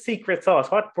the secret sauce?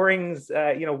 What brings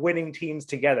winning teams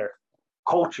together?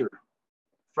 Culture,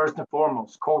 first and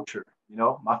foremost, culture.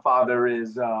 My father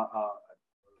is a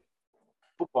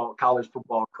college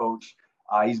football coach.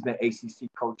 He's been ACC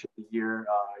Coach of the Year.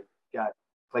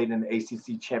 Played in the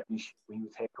ACC Championship when he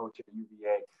was head coach at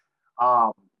UVA.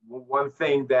 One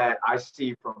thing that I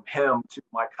see from him to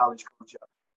my college coach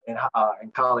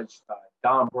in college,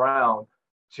 Don Brown,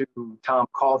 to Tom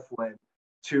Coughlin,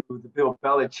 to the Bill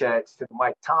Belichick, to the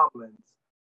Mike Tomlins,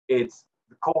 it's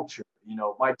the culture.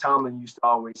 Mike Tomlin used to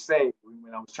always say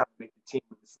when I was trying to make the team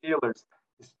with the Steelers,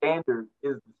 the standard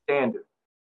is the standard.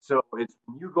 So it's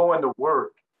when you go into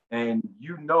work and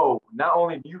not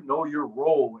only do you know your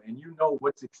role and you know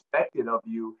what's expected of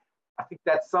you, I think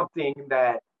that's something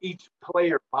that each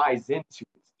player buys into.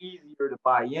 It's easier to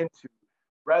buy into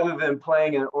rather than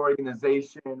playing in an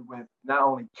organization with not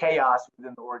only chaos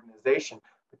within the organization,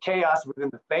 but chaos within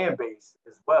the fan base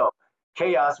as well.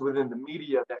 Chaos within the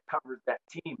media that covers that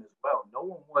team as well. No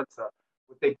one wants a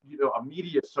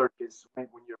media circus when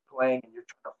you're playing and you're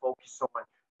trying to focus on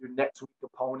your next week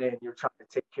opponent and you're trying to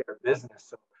take care of business.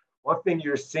 So one thing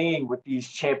you're seeing with these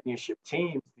championship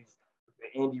teams,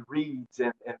 the Andy Reids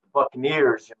and the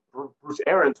Buccaneers, and Bruce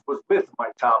Arians was with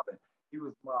Mike Tomlin. He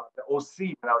was the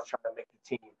OC when I was trying to make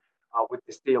the team with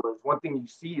the Steelers. One thing you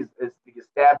see is the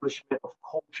establishment of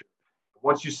culture.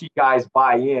 Once you see guys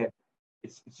buy in, you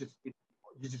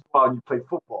just go out and you play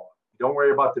football. You don't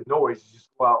worry about the noise. You just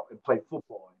go out and play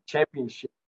football, championship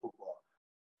football.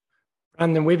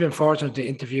 Brandon, we've been fortunate to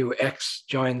interview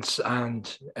ex-Giants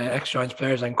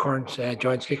players and current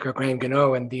Giants kicker Graham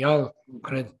Gano, and they all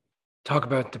kind of talk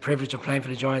about the privilege of playing for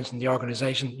the Giants and the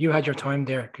organisation. You had your time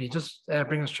there. Can you just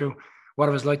bring us through what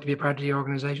it was like to be a part of the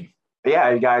organisation?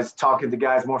 Yeah, you guys talking to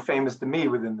guys more famous than me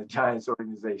within the Giants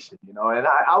organization, and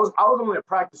I was only a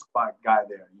practice squad guy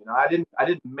there. I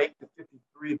didn't make the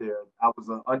 53 there. I was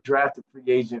an undrafted free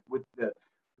agent with the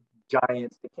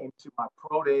Giants. They came to my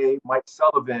pro day. Mike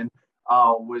Sullivan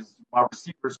was my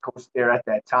receivers coach there at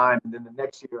that time, and then the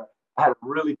next year I had a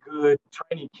really good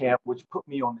training camp, which put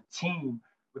me on the team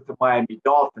with the Miami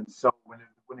Dolphins. So when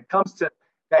it comes to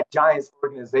that Giants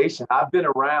organization, I've been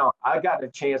around. I got a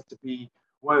chance to be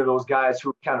one of those guys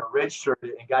who kind of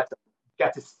redshirted and got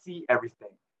to see everything.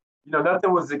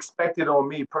 Nothing was expected on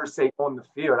me per se on the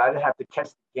field. I didn't have to catch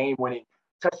the game-winning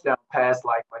touchdown pass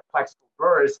like Plaxico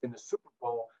Burress in the Super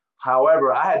Bowl.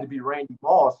 However, I had to be Randy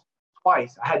Moss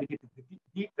twice. I had to get the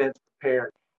defense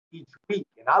prepared each week,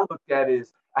 and I looked at it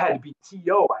as I had to be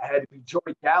T.O. I had to be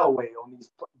Joey Galloway on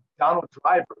these Donald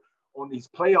Driver on these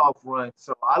playoff runs.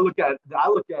 So I look at it.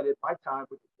 My time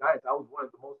with the Giants, I was one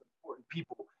of the most important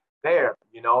people there,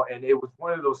 and it was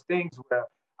one of those things where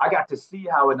I got to see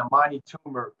how an Amani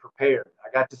Toomer prepared.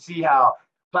 I got to see how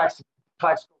Plaxico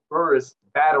Plaxico Burress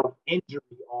battled injury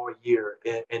all year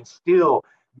and still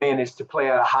managed to play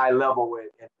at a high level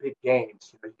in big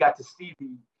games. You got to see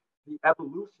the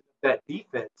evolution of that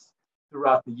defense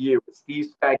throughout the year with Steve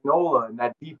Spagnuolo and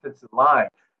that defensive line.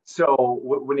 So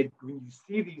when you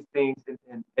see these things,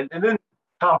 and then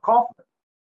Tom Coughlin,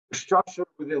 the structure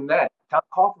within that, Tom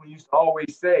Coughlin used to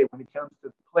always say when it comes to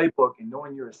the playbook and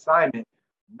knowing your assignment,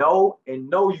 know and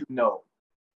know you know.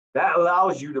 That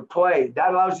allows you to play.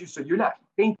 That allows you so you're not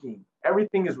thinking.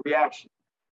 Everything is reaction,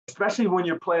 especially when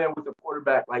you're playing with a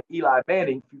quarterback like Eli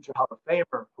Manning, future Hall of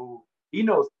Famer, who he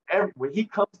knows when he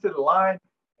comes to the line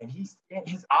and his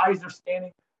eyes are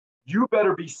scanning, you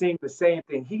better be seeing the same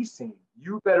thing he's seeing.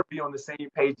 You better be on the same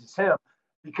page as him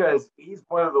because he's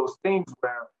one of those things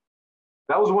where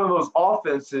that was one of those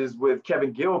offenses with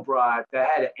Kevin Gilbride that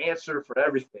had an answer for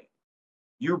everything.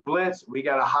 You blitz, we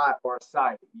got a hot or a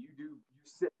side. You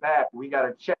sit back, we got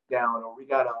a check down or we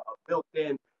got a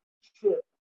built-in shit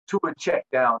to a check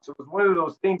down. So it was one of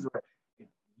those things where if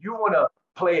you want to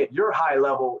play at your high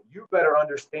level, you better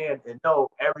understand and know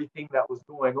everything that was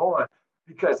going on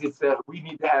because we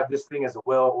need to have this thing as a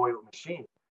well-oiled machine.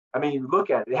 I mean, you look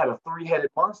at it, they had a three-headed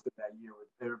monster that year with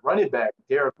their running back,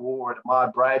 Derek Ward,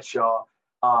 Ahmad Bradshaw,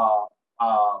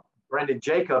 Brendan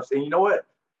Jacobs. And you know what?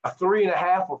 A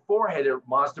 3.5 or 4-headed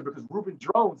monster because Reuben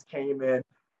Drones came in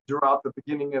throughout the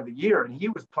beginning of the year, and he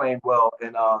was playing well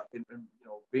and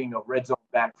being a red zone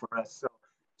back for us. So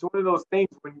it's one of those things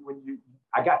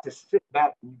I got to sit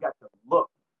back and you got to look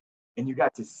and you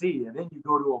got to see, and then you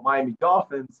go to a Miami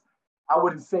Dolphins. I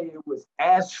wouldn't say it was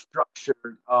as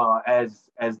structured as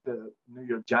the New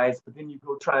York Giants, but then you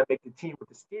go try to make the team with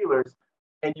the Steelers,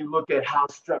 and you look at how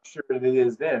structured it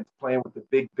is then, playing with the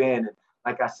Big Ben, and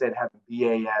like I said, having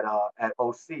BA at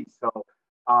OC. So,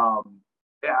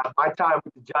 my time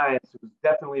with the Giants was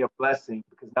definitely a blessing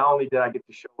because not only did I get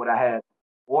to show what I had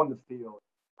on the field,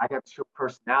 I got to show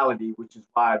personality, which is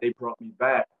why they brought me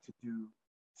back to do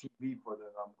TV for them.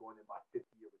 I'm going in my 5th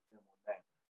year with them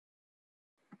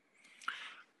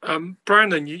on that.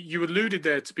 Brandon, you alluded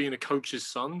there to being a coach's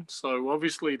son. So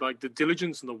obviously, like the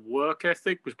diligence and the work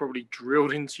ethic was probably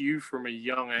drilled into you from a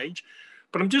young age.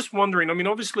 But I'm just wondering, I mean,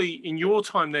 obviously in your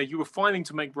time there, you were fighting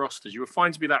to make rosters. You were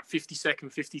fighting to be that 52nd,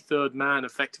 53rd man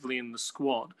effectively in the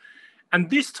squad. And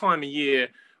this time of year,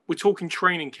 we're talking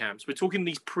training camps. We're talking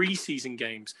these preseason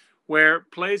games where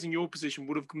players in your position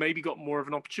would have maybe got more of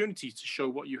an opportunity to show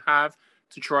what you have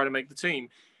to try to make the team.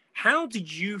 How did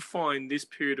you find this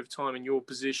period of time in your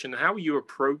position? How are you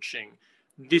approaching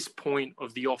this point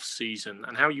of the off season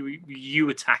and how are you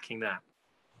attacking that?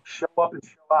 Show up and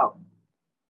show out.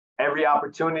 Every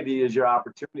opportunity is your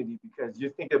opportunity because you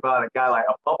think about a guy like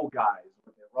a Bubble Guys,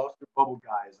 roster Bubble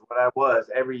Guys, what I was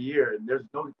every year, and there's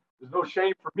no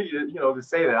shame for me to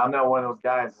say that. I'm not one of those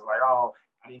guys that's like, oh,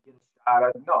 I didn't get a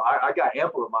shot. No, I got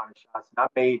ample amount of shots, and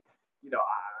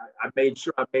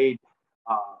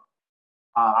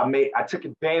I took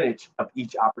advantage of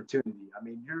each opportunity. I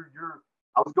mean,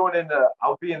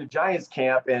 I'll be in the Giants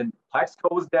camp, and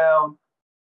Plaxico was down.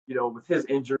 With his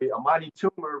injury, Amani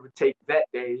Toomer would take vet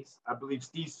days. I believe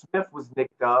Steve Smith was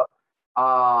nicked up.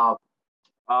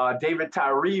 David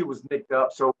Tyree was nicked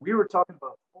up. So we were talking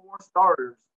about 4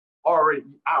 starters already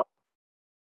out.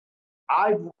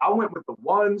 I went with the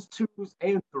 1s, 2s,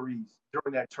 and 3s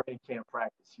during that training camp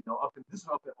practice. This is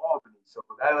up in Albany. So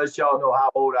that lets y'all know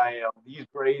how old I am. These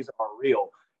grades are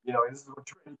real. This is what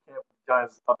training camp with the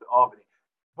Giants is up in Albany.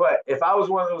 But if I was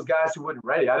one of those guys who wasn't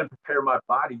ready, I didn't prepare my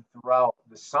body throughout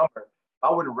the summer. If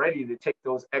I wasn't ready to take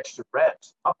those extra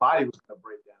reps, my body was going to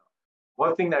break down.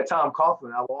 One thing that Tom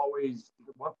Coughlin,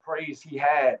 one praise he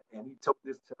had, and he took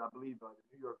this to, I believe, the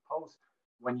New York Post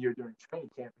one year during training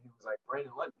camp, and he was like,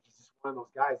 Brandon Lutton, he's just one of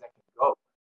those guys that can go.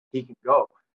 He can go.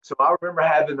 So I remember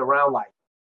having around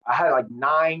I had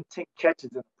 9, 10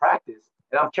 catches in practice,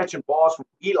 and I'm catching balls from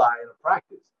Eli in the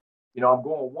practice. I'm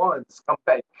going 1s,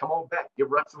 come on back, get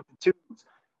reps with the 2s,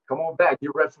 come on back,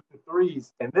 get reps with the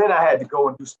 3s. And then I had to go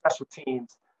and do special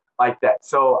teams like that.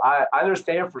 So I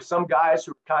understand for some guys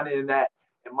who are kind of in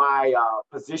my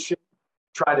position,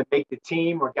 trying to make the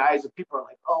team, or guys that people are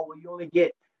like, oh, well, you only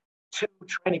get 2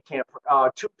 training camp,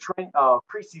 2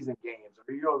 preseason games,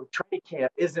 or the training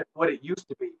camp isn't what it used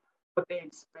to be. But they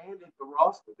expanded the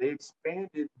roster. They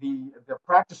expanded the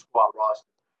practice squad roster.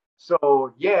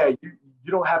 So yeah, you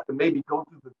don't have to maybe go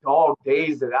through the dog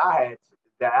days that I had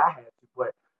to,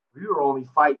 but we were only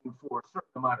fighting for a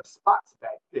certain amount of spots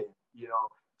back then,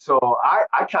 So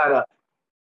I kind of,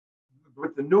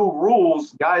 with the new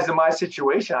rules, guys in my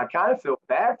situation, I kind of feel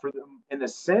bad for them in a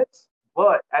sense,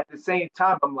 but at the same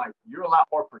time, I'm like, you're a lot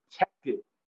more protected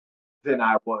than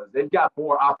I was. They've got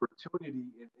more opportunity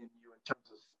in you in terms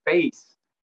of space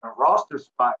and roster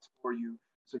spots for you.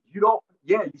 So you don't,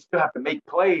 yeah, you still have to make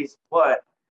plays, but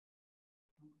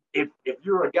if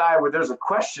you're a guy where there's a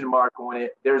question mark on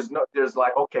it, there's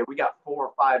like, okay, we got 4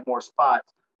 or 5 more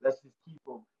spots. Let's just keep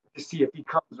him to see if he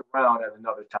comes around at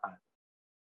another time.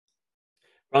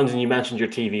 Brandon, you mentioned your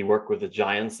TV work with the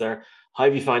Giants there. How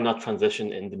have you found that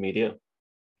transition in the media?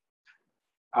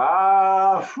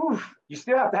 You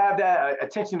still have to have that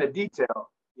attention to detail.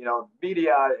 You know,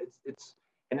 media, it's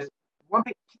one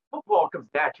thing, football comes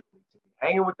naturally to me.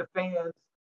 Hanging with the fans,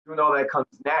 you know, that comes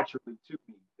naturally to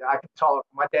me. I can talk,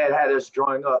 my dad had us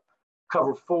drawing up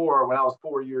cover 4 when I was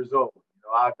 4 years old. You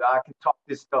know, I can talk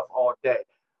this stuff all day.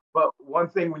 But one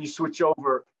thing when you switch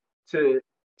over to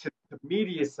the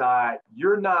media side,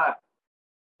 you're not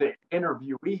the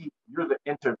interviewee, you're the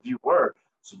interviewer.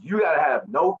 So you got to have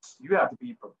notes, you have to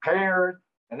be prepared.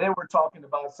 And then we're talking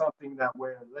about something that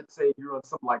where, let's say you're on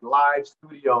something like live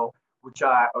studio, which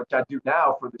I do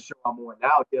now for the show I'm on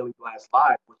now, Daily Blast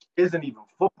Live, which isn't even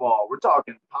football. We're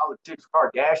talking politics,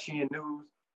 Kardashian news,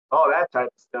 all that type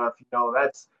of stuff. You know,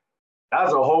 that's a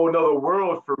whole nother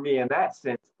world for me in that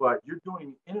sense. But you're doing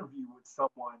an interview with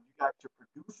someone, you got your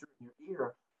producer in your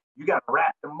ear, you got to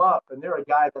wrap them up. And they're a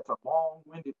guy that's a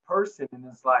long-winded person. And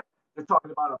it's like, they're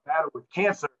talking about a battle with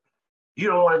cancer. You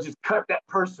don't want to just cut that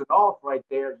person off right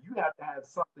there. You have to have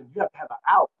something, you have to have an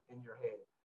out in your head,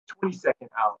 20-second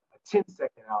out, a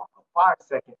 10-second out, a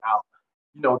 5-second out,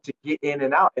 you know, to get in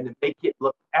and out and to make it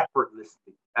look effortless,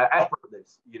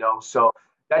 you know. So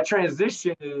that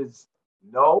transition is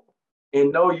no,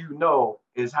 and no, you know,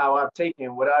 is how I've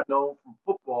taken what I've known from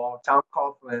football, Tom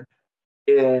Coughlin,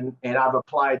 and I've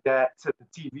applied that to the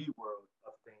TV world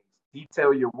of things.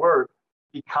 Detail your work,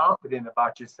 be confident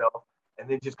about yourself, and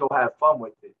then just go have fun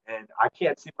with it. And I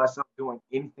can't see myself doing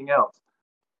anything else.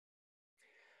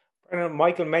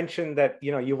 Michael mentioned that,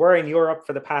 you know, you were in Europe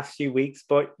for the past few weeks,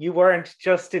 but you weren't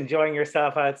just enjoying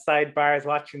yourself outside bars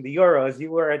watching the Euros.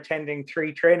 You were attending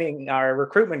 3 training or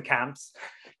recruitment camps.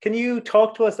 Can you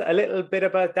talk to us a little bit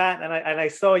about that? And I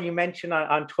saw you mention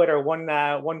on Twitter one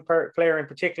player in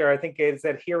particular, I think is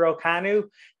that Hero Kanu.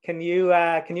 Can you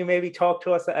maybe talk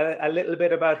to us a little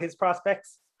bit about his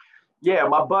prospects? Yeah,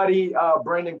 my buddy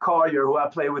Brandon Collier, who I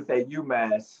play with at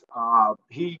UMass,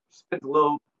 he spent a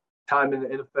little time in the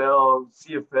NFL,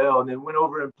 CFL, and then went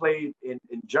over and played in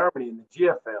Germany in the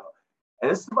GFL. And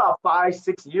this is about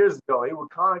 5-6 years ago. He would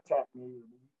contact me.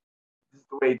 This is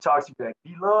the way he talks to me, like,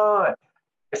 Elon,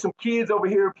 there's some kids over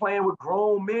here playing with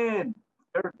grown men.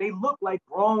 They look like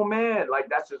grown men. Like,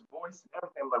 that's his voice and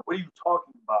everything. I'm like, what are you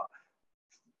talking about?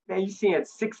 Man, you seeing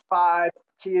 6'5"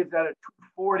 kids that are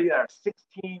 240 that are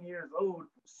 16 years old from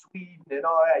Sweden and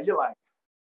all that. You're like,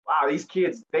 wow, these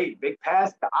kids, they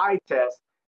passed the eye test.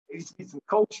 They just need some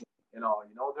coaching and all.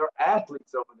 You know, they're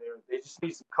athletes over there. They just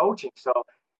need some coaching. So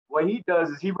what he does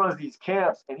is he runs these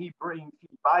camps and he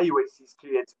evaluates these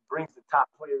kids, brings the top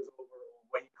players over on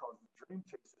what he calls the Dream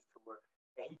Chasers Tour,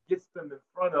 and he gets them in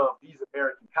front of these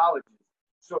American colleges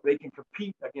so they can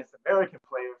compete against American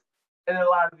players. And then a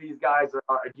lot of these guys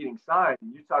are getting signed.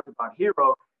 And you talked about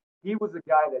Hero. He was a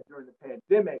guy that during the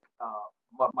pandemic,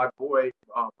 my boy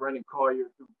Brandon Collier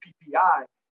through PPI,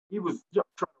 he was trying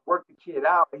to work the kid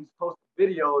out. He's posting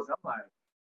videos. I'm like,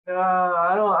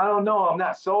 I don't know. I'm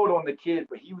not sold on the kid,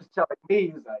 but he was telling me,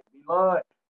 he was like, Elon,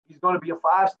 he's going to be a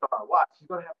 5-star. Watch, he's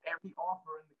going to have every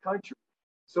offer in the country.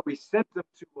 So we sent him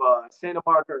to Santa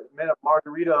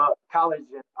Margarita College,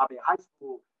 high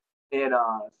school in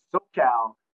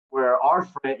SoCal, where our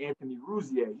friend Anthony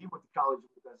Rouzier, he went to college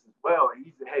with us as well, and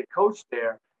he's the head coach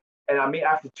there. And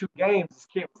after 2 games, this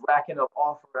kid was racking up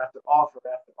offer after offer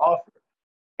after offer.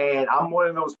 And I'm one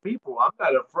of those people. I'm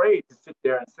not afraid to sit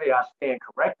there and say I stand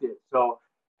corrected. So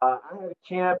I had a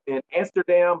camp in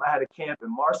Amsterdam. I had a camp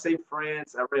in Marseille,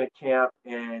 France. I ran a camp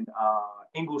in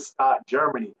Ingolstadt,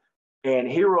 Germany. And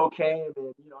Hero came and,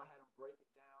 I had him break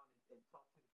it down and talk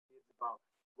to the kids about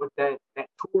what that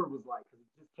tour was like, because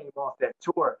he just came off that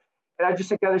tour. And I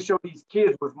just got to show these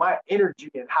kids with my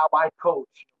energy and how I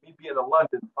coach. Me being a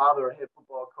London father, a head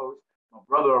football coach, my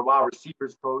brother, a wide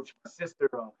receivers coach, my sister,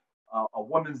 a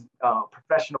women's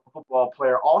professional football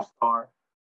player, all-star.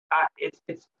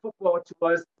 It's football to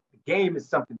us. The game is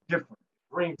something different.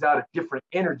 It brings out a different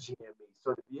energy in me.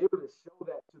 So to be able to show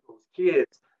that to those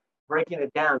kids, breaking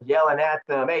it down, yelling at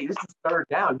them, hey, this is 3rd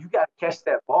down. You got to catch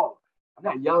that ball. I'm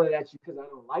not yelling at you because I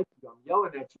don't like you. I'm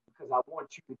yelling at you because I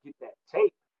want you to get that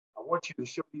tape. I want you to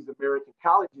show these American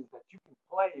colleges that you can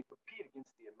play and compete against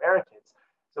the Americans.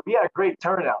 So we had a great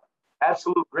turnout.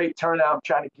 Absolute great turnout. I'm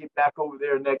trying to get back over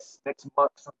there next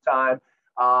month sometime.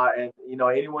 And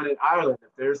anyone in Ireland, if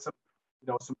there's some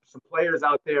players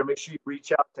out there, make sure you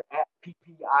reach out to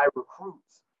 @PPI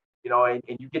Recruits.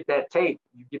 And you get that tape,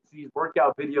 you get these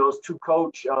workout videos to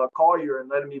Coach Collier and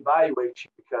let him evaluate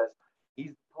you, because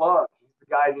he's the plug. He's the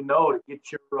guy to know to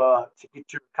get your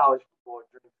college football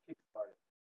dreams kickstarted.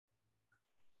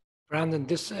 Brandon,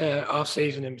 this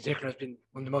off-season in particular has been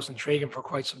one of the most intriguing for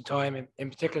quite some time. In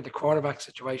particular, the quarterback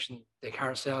situation, the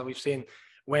carousel. We've seen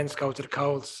Wentz go to the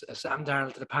Colts, Sam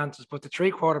Darnold to the Panthers, but the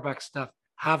three quarterbacks that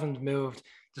haven't moved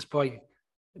despite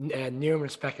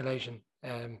numerous speculation,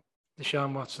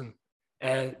 Deshaun Watson,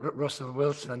 Russell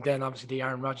Wilson, and then obviously the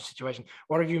Aaron Rodgers situation.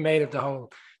 What have you made of the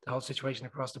whole situation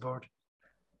across the board?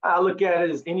 I look at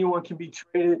it as anyone can be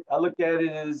traded. I look at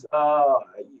it as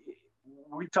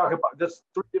we talk about just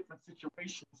three different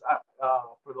situations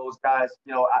for those guys.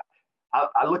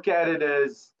 I look at it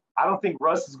as, I don't think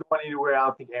Russ is going anywhere. I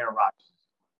don't think Aaron Rodgers is.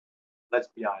 Let's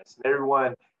be honest. And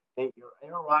everyone, Aaron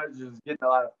Rodgers is getting a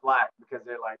lot of flack because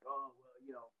they're like, oh,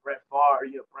 well, Brett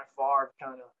Favre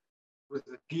kind of was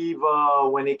a diva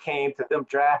when it came to them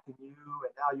drafting you,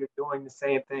 and now you're doing the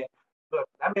same thing. Look,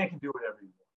 that man can do whatever he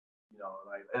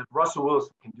wants. And Russell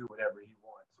Wilson can do whatever he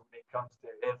wants. So when it comes to,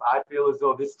 if I feel as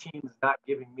though this team is not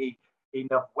giving me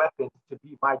enough weapons to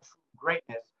be my true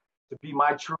greatness,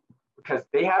 because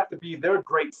they have to be their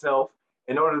great self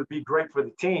in order to be great for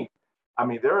the team. I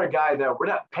mean, they're a guy that we're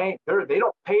not paying. They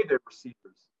don't pay their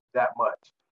receivers that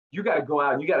much. You got to go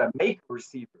out and you got to make a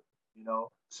receiver,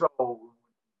 So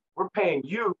we're paying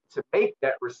you to make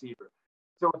that receiver.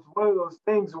 So it's one of those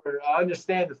things where I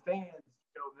understand the fans,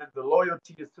 the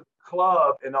loyalty is to the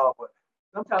club and all, but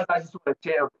sometimes I just want to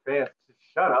tell the fans, just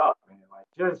shut up, man.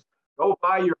 Just go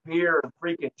buy your beer and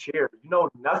freaking cheer. You know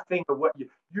nothing of what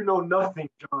you know nothing,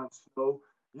 Jon Snow.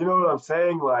 You know what I'm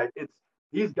saying? It's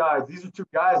these guys. These are two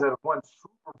guys that have won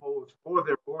Super Bowls for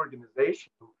their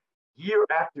organization, who year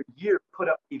after year put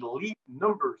up elite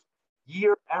numbers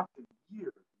year after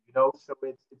year. So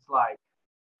it's like,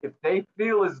 if they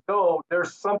feel as though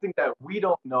there's something that we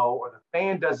don't know or the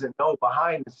fan doesn't know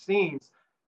behind the scenes,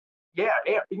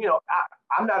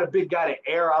 I'm not a big guy to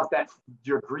air out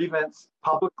your grievance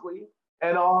publicly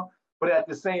and all, but at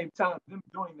the same time, them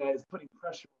doing that is putting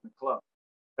pressure on the club.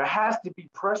 There has to be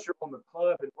pressure on the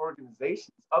club and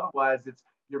organizations. Otherwise,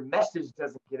 your message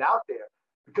doesn't get out there,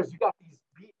 because you got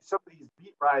some of these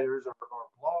beat writers or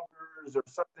bloggers or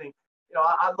something.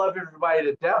 I love everybody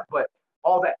to death, but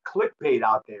all that clickbait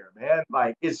out there, man,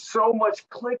 it's so much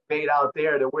clickbait out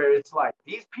there to where it's like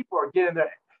these people are getting their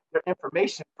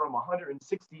information from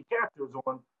 160 characters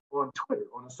on Twitter,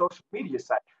 on a social media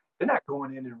site. They're not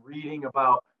going in and reading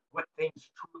about what things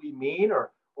truly mean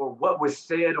or what was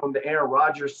said on the Aaron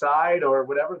Rodgers side or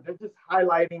whatever. They're just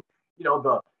highlighting,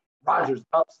 the Rodgers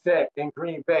upset in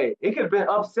Green Bay. It could have been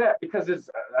upset because it's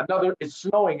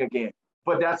snowing again.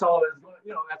 But that's all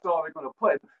that's all they're going to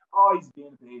put. Oh, he's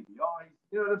being a baby. Oh,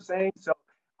 you know what I'm saying? So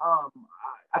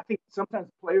I think sometimes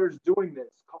players doing this,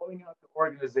 calling out the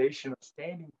organization or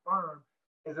standing firm,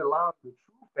 is allowing the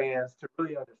true fans to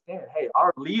really understand, hey,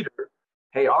 our leader,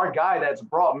 our guy that's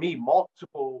brought me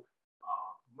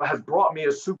has brought me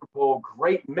a Super Bowl,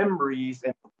 great memories,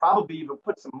 and probably even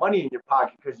put some money in your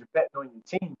pocket because you're betting on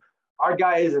your team. Our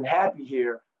guy isn't happy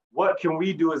here. What can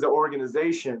we do as an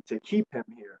organization to keep him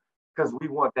here? Because we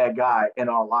want that guy in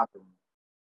our locker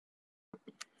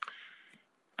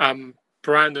room.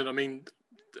 Brandon,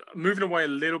 moving away a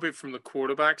little bit from the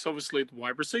quarterbacks, obviously the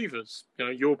wide receivers,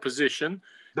 your position.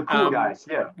 The cool guys,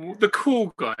 yeah. The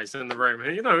cool guys in the room,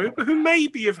 who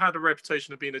maybe have had a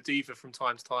reputation of being a diva from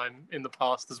time to time in the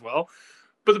past as well.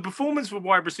 But the performance of a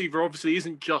wide receiver obviously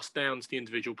isn't just down to the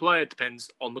individual player. It depends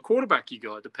on the quarterback you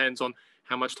got. It depends on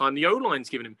how much time the O-line's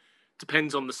given him. It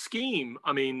depends on the scheme.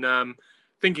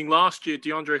 Thinking last year,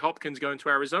 DeAndre Hopkins going to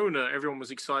Arizona, everyone was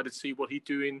excited to see what he'd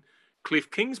do in Cliff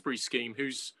Kingsbury's scheme,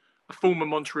 who's a former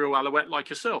Montreal Alouette like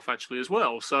yourself, actually, as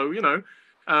well. So,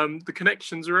 the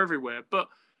connections are everywhere. But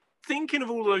thinking of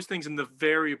all of those things and the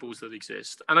variables that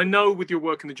exist, and I know with your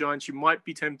work in the Giants, you might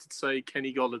be tempted to say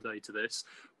Kenny Golladay to this,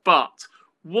 but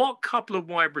what couple of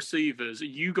wide receivers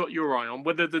you got your eye on,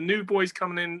 whether the new boys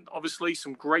coming in, obviously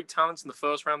some great talents in the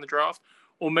first round of the draft,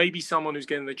 or maybe someone who's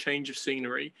getting a change of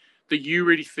scenery that you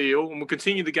really feel, and we'll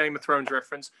continue the Game of Thrones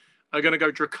reference, are going to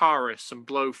go Dracarys and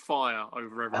blow fire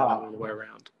over everyone all the way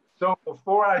around? So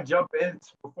before I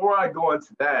go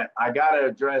into that, I got to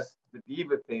address the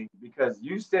diva thing, because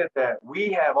you said that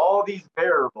we have all these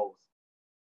variables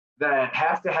that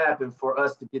have to happen for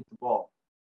us to get the ball.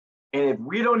 And if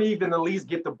we don't even at least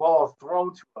get the ball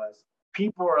thrown to us,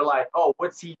 people are like, oh,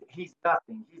 he's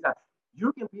nothing. He's not.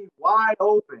 You can be wide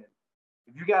open.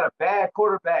 If you got a bad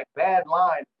quarterback, bad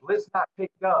line, blitz not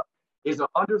picked up, is an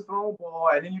underthrown ball,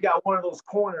 and then you got one of those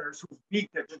corners who's beat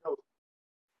that just goes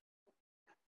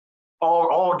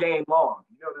all game long.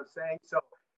 You know what I'm saying? So,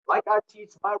 like I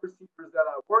teach my receivers that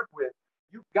I work with,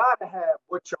 you gotta have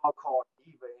what y'all call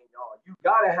diva in y'all. You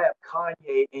gotta have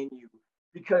Kanye in you,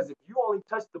 because if you only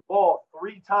touch the ball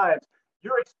 3 times,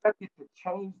 you're expected to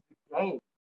change the game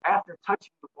after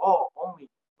touching the ball only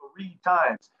 3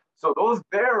 times. So those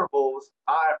variables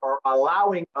are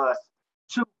allowing us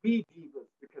to be divas.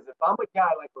 Because if I'm a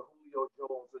guy like Julio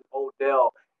Jones and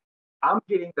Odell, I'm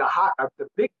getting the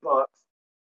big bucks.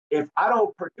 If I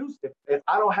don't produce it, if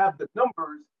I don't have the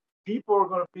numbers, people are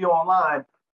going to be online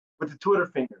with the Twitter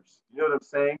fingers. You know what I'm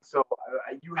saying? So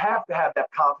you have to have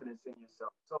that confidence in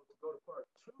yourself. So to go to part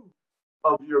 2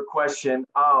 of your question,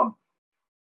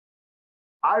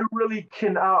 I really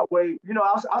cannot wait. You know,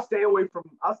 I'll stay away from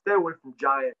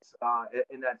Giants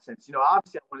in that sense. You know,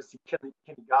 obviously I want to see Kenny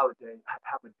Golladay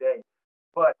have a day,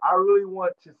 but I really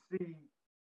want to see.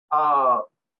 I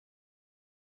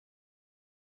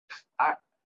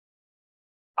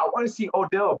want to see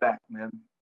Odell back, man.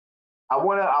 I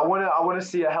want to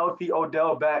see a healthy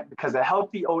Odell back, because a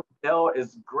healthy Odell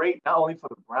is great not only for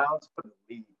the Browns but the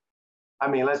league. I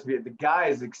mean, the guy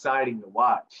is exciting to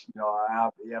watch. You know,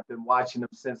 I've been watching him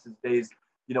since his days,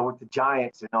 you know, with the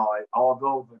Giants and all.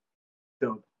 Although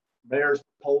the Bears'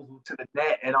 proposal to the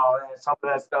net and all that, some of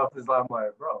that stuff is like, I'm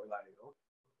like, bro, like,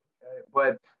 okay.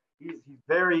 But he's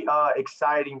very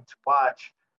exciting to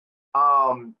watch.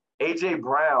 AJ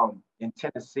Brown in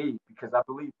Tennessee, because I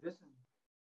believe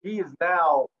he is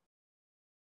now,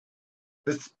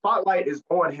 the spotlight is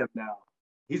on him now.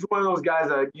 He's one of those guys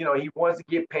that, you know, he wants to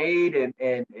get paid, and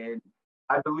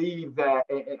I believe that,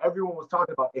 and everyone was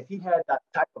talking about, if he had that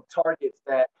type of targets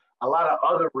that a lot of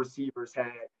other receivers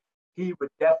had, he would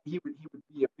be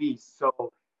a beast.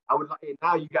 So I would, and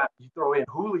now you throw in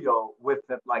Julio with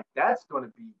them, like that's going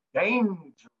to be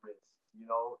dangerous, you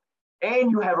know, and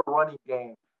you have a running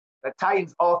game. The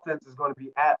Titans offense is going to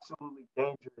be absolutely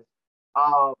dangerous.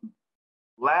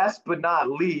 Last but not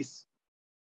least,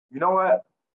 you know what?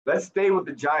 Let's stay with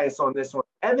the Giants on this one.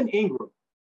 Evan Ingram.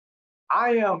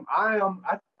 I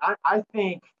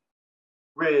think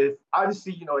with,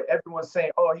 obviously, you know, everyone's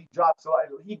saying, oh, he drops a lot.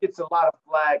 He gets a lot of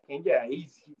flack. And yeah,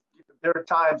 there are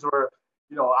times where,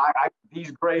 you know,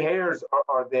 these gray hairs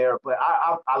are there, but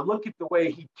I look at the way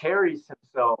he carries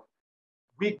himself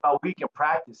week by week in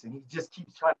practice, and he just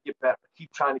keeps trying to get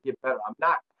better.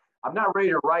 I'm not ready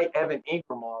to write Evan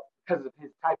Ingram off because of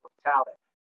his type of talent.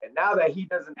 And now that he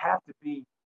doesn't have to be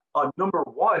a number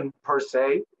 1 per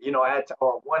se, you know,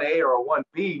 or a 1A or a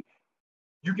 1B,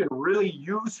 you can really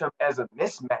use him as a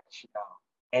mismatch now.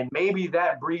 And maybe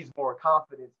that breeds more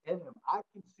confidence in him. I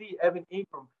can see Evan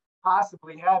Ingram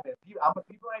possibly having, people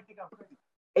might think I'm crazy,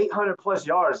 800 plus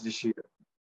yards this year,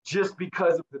 just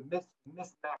because of the mismatch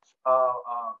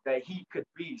that he could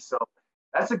be. So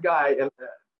that's a guy.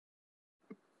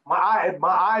 My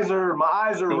eyes are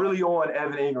really on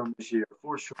Evan Ingram this year,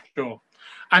 for sure. Sure.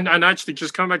 And actually,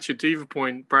 just coming back to your diva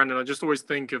point, Brandon, I just always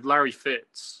think of Larry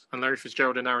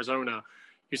Fitzgerald in Arizona.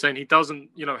 You're saying he doesn't,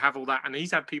 you know, have all that, and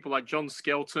he's had people like John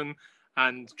Skelton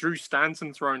and Drew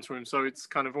Stanton thrown to him, so it's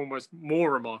kind of almost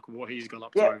more remarkable what he's got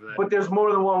up to over there. But there's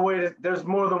more than one way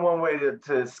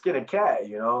to skin a cat,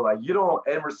 you know. Like, you don't,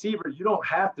 and receiver, you don't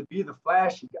have to be the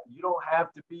flashy guy. You don't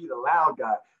have to be the loud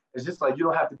guy. It's just like you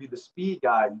don't have to be the speed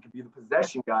guy. You can be the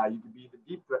possession guy. You can be the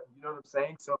deep threat. You know what I'm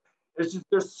saying? So there's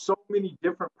so many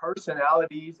different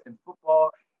personalities in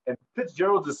football. And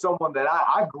Fitzgerald is someone that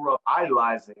I grew up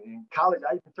idolizing. In college,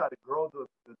 I even tried to grow the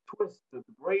twist, the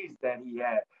braids that he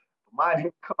had. Mine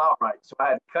didn't come out right, so I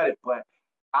had to cut it. But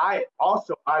I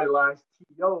also idolized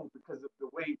T.O. because of the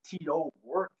way T.O.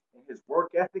 worked and his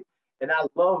work ethic. And I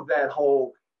love that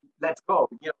whole, let's go,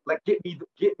 you know, like get me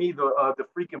the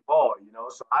freaking ball, you know.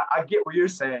 So I get what you're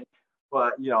saying,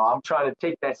 but you know, I'm trying to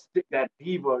take that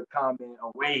diva comment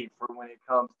away from when it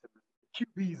comes to the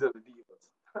QBs of the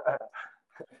divas.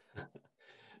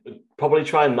 Probably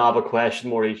try and nab a question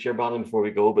more each year, Brandon, before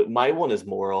we go. But my one is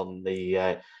more on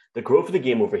the growth of the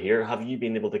game over here. Have you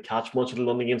been able to catch much of the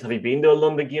London games? Have you been to a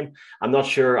London game? I'm not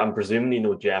sure. I'm presuming you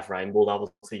know Jeff Reinbold,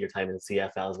 obviously your time in the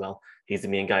CFL as well. He's the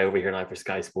main guy over here now for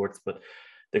Sky Sports. But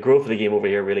the growth of the game over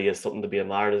here really is something to be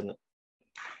admired, isn't it?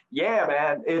 Yeah,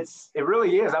 man, it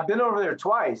really is. I've been over there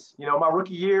twice. You know, my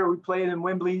rookie year, we played in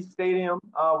Wembley Stadium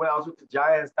when I was with the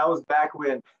Giants. That was back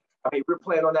when, I mean, we were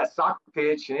playing on that soccer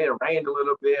pitch, and it rained a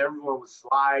little bit. Everyone was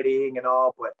sliding and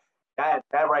all, but that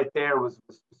right there was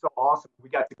so awesome. We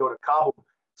got to go to Kabul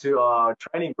to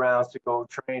training grounds to go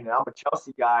train. And I'm a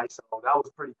Chelsea guy, so that was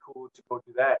pretty cool to go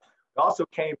do that. We also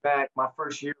came back my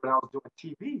first year when I was doing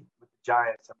TV with the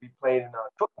Giants, and we played in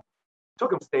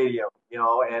Tookham Stadium,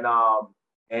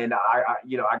 and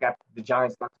I got the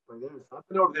Giants got to play there. So I've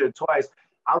been over there twice.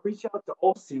 I reach out to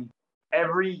OC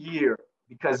every year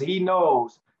because he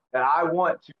knows that I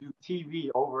want to do TV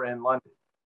over in London.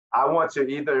 I want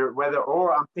to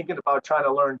or I'm thinking about trying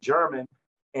to learn German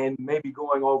and maybe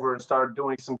going over and start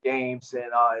doing some games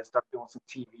and start doing some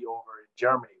TV over in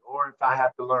Germany. Or if I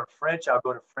have to learn French, I'll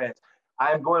go to France.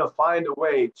 I'm going to find a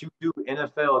way to do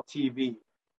NFL TV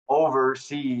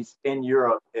overseas in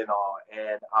Europe and all.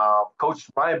 And Coach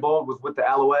Ryan Bold was with the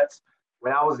Alouettes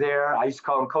when I was there. I used to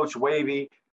call him Coach Wavy.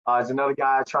 There's another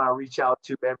guy I try to reach out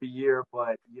to every year,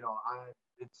 but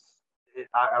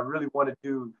I really want to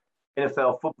do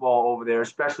NFL football over there,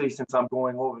 especially since I'm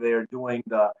going over there doing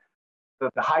the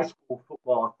high school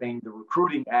football thing, the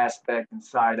recruiting aspect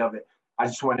inside of it. I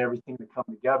just want everything to come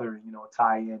together and,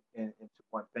 tie into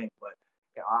one thing. But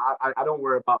I don't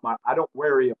worry about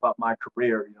my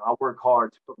career. I work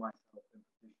hard to put myself in a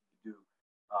position to do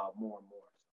more and more.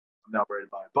 I'm not worried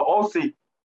about it. But OC,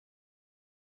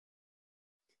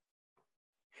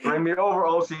 bring me over,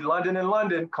 OC. London and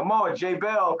London. Come on, Jay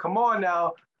Bell. Come on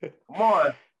now. Come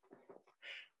on.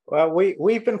 Well,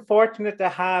 we've been fortunate to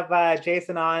have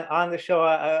Jason on the show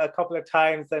a couple of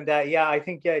times, and I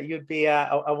think you'd be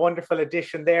a wonderful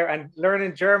addition there. And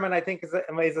learning German, I think, is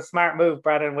a smart move,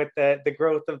 Brandon, with the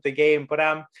growth of the game. But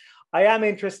I am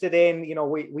interested in,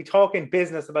 we talk in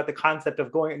business about the concept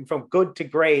of going from good to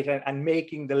great and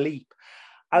making the leap.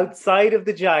 Outside of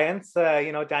the Giants,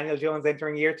 Daniel Jones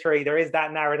entering year 3, there is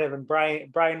that narrative, and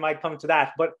Brian might come to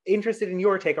that. But interested in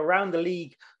your take around the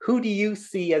league, who do you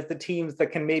see as the teams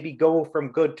that can maybe go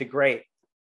from good to great?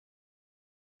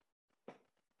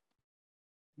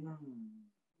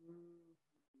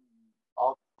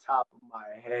 Off the top of my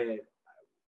head,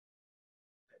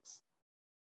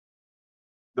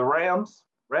 the Rams.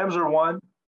 Rams are one.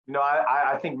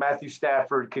 I think Matthew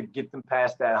Stafford could get them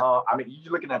past that hump. I mean,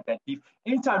 you're looking at that defense.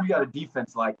 Anytime you got a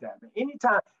defense like that, man,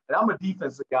 anytime, and I'm a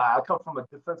defensive guy. I come from a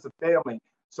defensive family.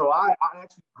 So I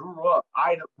actually grew up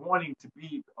wanting to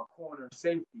be a corner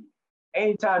safety.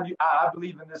 Anytime I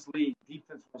believe in this league,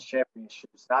 defense wins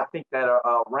championships. And I think that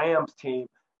a Rams team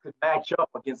could match up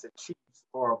against a Chiefs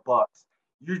or a Bucks.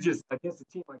 You just, against a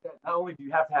team like that, not only do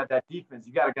you have to have that defense,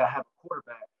 you got to have a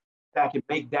quarterback that can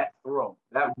make that throw.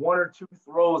 That 1 or 2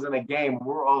 throws in a game,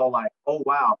 we're all like, oh,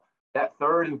 wow. That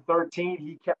 3rd and 13,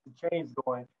 he kept the chains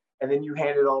going, and then you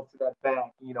hand it off to that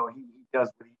back. He does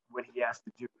what he has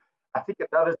to do. I think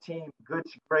another team, good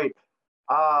to great.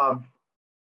 I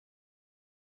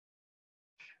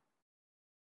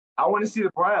want to see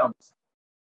the Browns.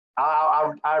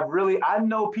 I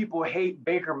know people hate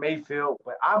Baker Mayfield,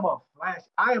 but I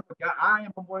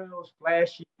am one of those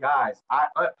flashy guys.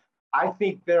 I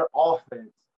think their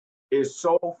offense is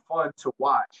so fun to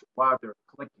watch while they're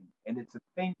clicking. And it's a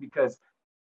thing because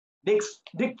Nick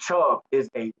Chubb is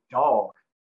a dog,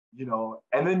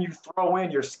 and then you throw in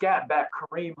your scat back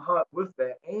Kareem Hunt with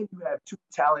that, and you have 2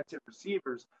 talented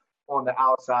receivers on the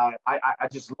outside. I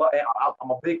just love –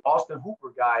 I'm a big Austin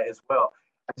Hooper guy as well.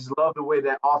 I just love the way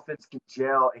that offense can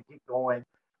gel and get going.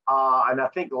 And I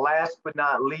think last but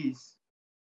not least,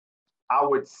 I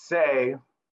would say –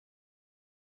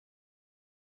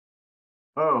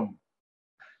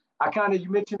 you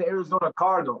mentioned the Arizona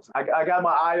Cardinals. I got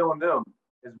my eye on them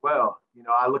as well.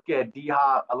 I look at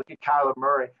D-Hop, I look at Kyler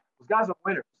Murray. Those guys are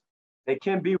winners. They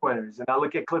can be winners. And I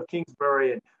look at Cliff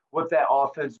Kingsbury and what that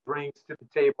offense brings to the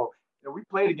table. We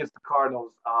played against the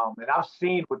Cardinals, and I've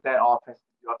seen what that offense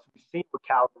can do. We've seen what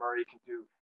Kyler Murray can do.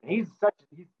 And he's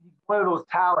one of those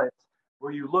talents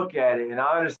where you look at it, and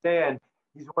I understand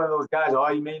he's one of those guys,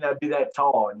 you may not be that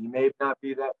tall, and you may not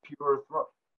be that pure throw.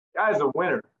 Guy's a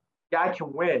winner. The guy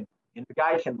can win, and the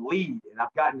guy can lead. And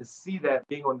I've gotten to see that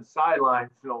being on the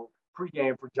sidelines,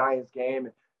 pregame for Giants game,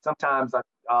 and sometimes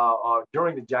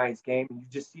during the Giants game, and you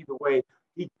just see the way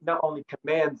he not only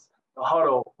commands the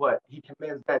huddle, but he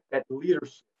commands that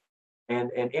leadership. And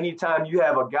anytime you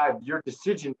have a guy, your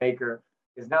decision maker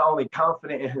is not only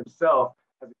confident in himself,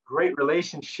 has a great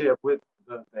relationship with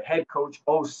the head coach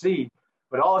OC,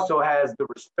 but also has the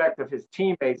respect of his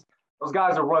teammates. Those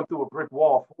guys will run through a brick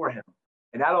wall for him.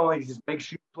 And that only just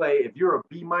makes you play. If you're a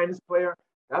B- player,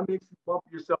 that makes you bump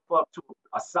yourself up to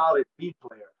a solid B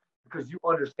player because you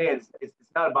understand it's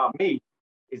not about me.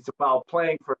 It's about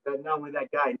playing for not only that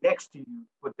guy next to you,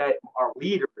 but that our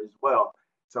leader as well.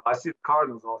 So I see the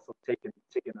Cardinals also taking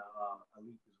a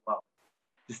leap as well.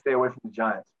 Just stay away from the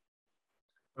Giants.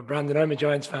 Well, Brandon, I'm a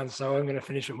Giants fan, so I'm going to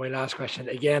finish with my last question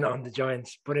again on the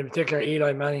Giants, but in particular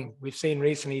Eli Manning. We've seen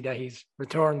recently that he's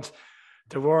returned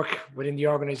to work within the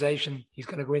organization. He's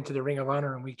going to go into the Ring of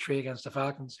Honor in week 3 against the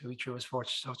Falcons, who he threw his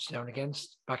first touchdown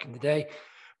against back in the day.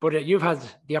 But you've had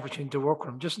the opportunity to work with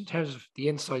him, just in terms of the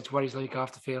insights, what he's like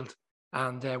off the field,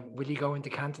 and will he go into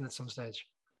Canton at some stage?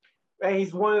 And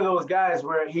he's one of those guys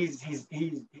where he's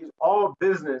all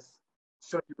business.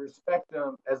 So you respect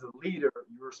him as a leader.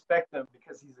 You respect him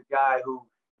because he's a guy who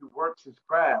works his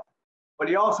craft. But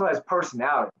he also has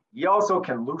personality. He also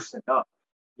can loosen up.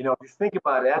 You know, if you think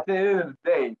about it, at the end of the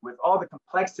day, with all the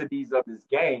complexities of this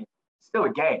game, it's still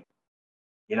a game.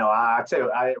 You know, I tell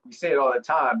you, we say it all the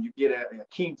time. You get a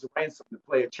king's ransom to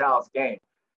play a child's game.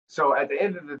 So at the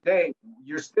end of the day,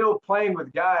 you're still playing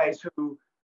with guys who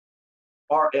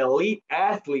are elite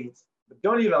athletes, but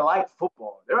don't even like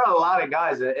football. There are a lot of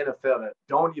guys in the NFL that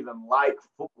don't even like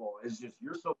football. It's just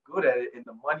you're so good at it, and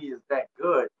the money is that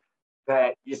good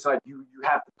that it's like you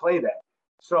have to play that.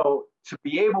 So to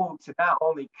be able to not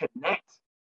only connect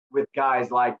with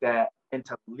guys like that and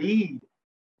to lead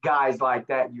guys like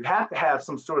that, you have to have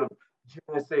some sort of je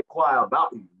ne sais quoi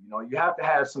about you. You know, you have to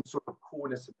have some sort of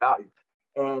coolness about you.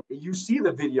 And you see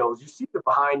the videos, you see the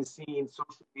behind the scenes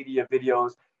social media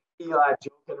videos, Eli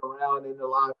joking around in the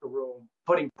locker room,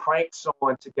 putting pranks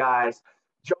on to guys,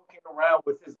 joking around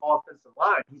with his offensive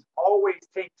line. He's always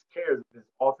takes care of his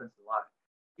offensive line.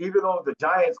 Even though the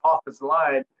Giants' offensive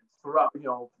line throughout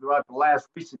the last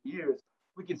recent years,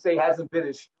 we can say hasn't been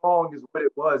as strong as what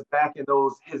it was back in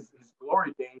those his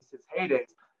glory days, his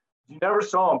heydays. You never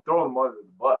saw him throw them under the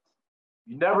bus.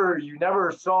 You never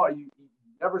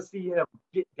see him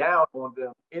get down on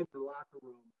them in the locker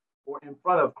room or in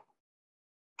front of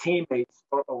teammates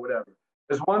or whatever.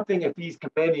 There's one thing if he's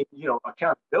commanding,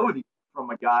 accountability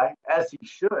from a guy, as he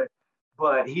should,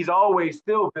 but he's always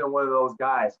still been one of those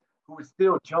guys who would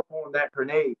still jump on that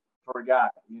grenade for a guy,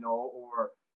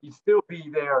 or he'd still be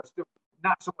there, still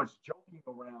not so much joking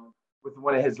around with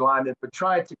one of his linemen, but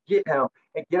trying to get him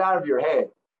and get out of your head.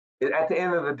 At the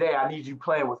end of the day, I need you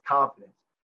playing with confidence.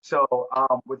 So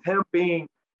with him bringing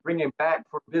back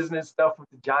for business stuff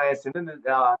with the Giants, and then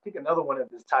I think another one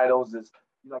of his titles is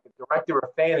like a director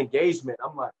of fan engagement.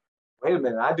 I'm like, wait a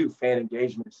minute, I do fan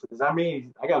engagement. So does that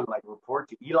mean I got to like report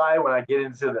to Eli when I get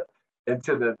into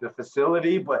the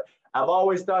facility? But I've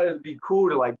always thought it'd be cool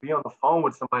to like be on the phone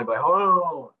with somebody, like, hold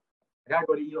on. I got to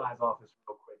go to Eli's office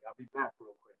real quick. I'll be back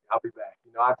real quick. I'll be back.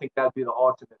 I think that'd be the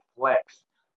ultimate flex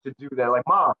to do that. Like,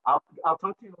 Mom, I'll talk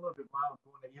to you in a little bit, Mom. I'm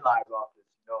going to Eli's office,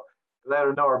 let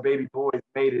her know her baby boy's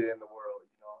made it in the world,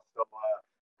 So,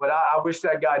 but I wish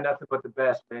that guy nothing but the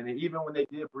best, man. And even when they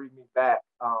did bring me back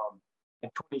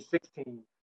in 2016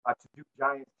 to do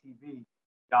Giants TV,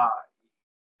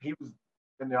 he was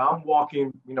in there. I'm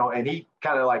walking, and he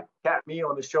kind of like tapped me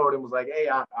on the shoulder and was like, hey,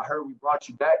 I heard we brought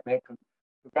you back, man.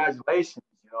 Congratulations.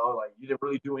 Like you didn't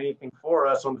really do anything for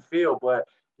us on the field, but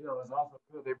it's also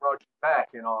good they brought you back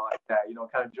and all like that,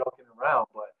 kind of joking around.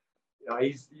 But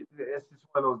it's just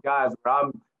one of those guys where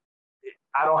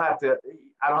I don't have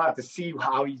to see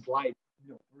how he's like,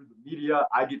 through the media.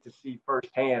 I get to see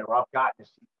firsthand, or I've gotten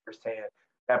to see firsthand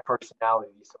that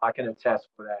personality. So I can attest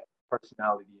for that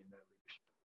personality in that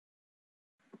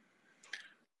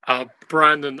leadership.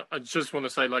 Brandon, I just want to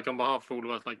say, like, on behalf of all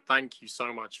of us, like, thank you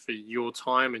so much for your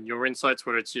time and your insights,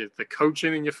 whether it's the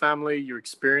coaching in your family, your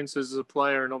experiences as a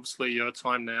player, and obviously your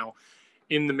time now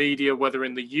in the media, whether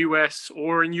in the US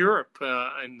or in Europe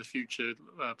in the future,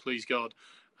 please God.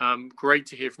 Great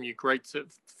to hear from you.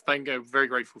 Very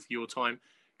grateful for your time.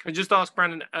 Can I just ask,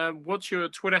 Brandon, what's your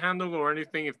Twitter handle or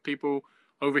anything if people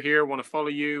over here want to follow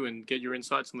you and get your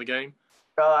insights on the game?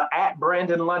 At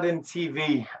Brandon London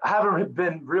TV. I haven't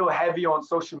been real heavy on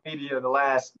social media the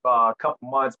last couple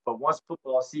months, but once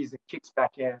football season kicks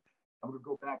back in, I'm going to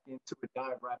go back into it,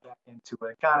 dive right back into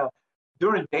it. Kind of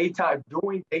doing daytime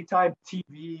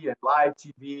TV and live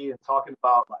TV and talking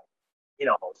about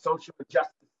social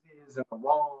injustices and the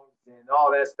wrongs and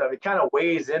all that stuff. It kind of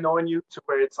weighs in on you to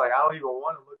where it's like I don't even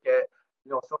want to look at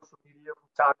social media from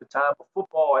time to time. But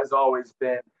football has always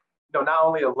been not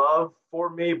only a love for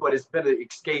me, but it's been an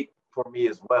escape for me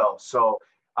as well. So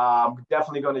I'm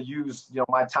definitely going to use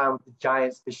my time with the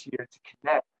Giants this year to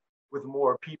connect with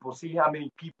more people, see how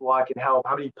many people I can help,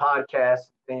 how many podcasts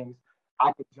and things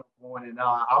I can jump on. And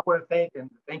I want to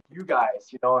thank you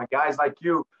guys, and guys like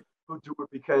you who do it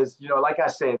because, like I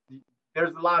said,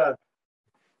 there's a lot of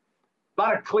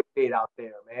clickbait out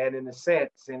there, man, in a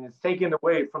sense, and it's taken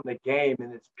away from the game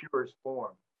in its purest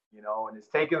form, and it's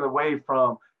taken away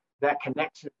from that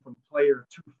connection from player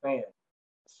to fan.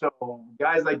 So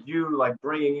guys like you, like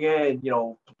bringing in,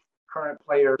 current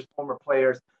players, former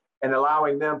players, and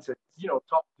allowing them to,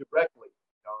 talk directly,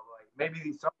 like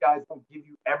maybe some guys don't give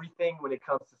you everything when it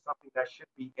comes to something that should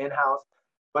be in-house,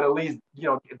 but at least,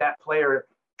 that player,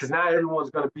 because not everyone's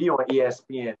going to be on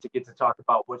ESPN to get to talk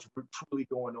about what's truly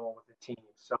going on with the team.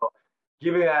 So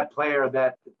giving that player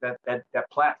that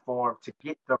platform to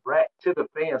get direct to the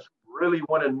fans who really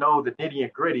want to know the nitty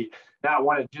and gritty, not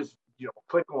want to just,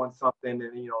 click on something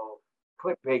and,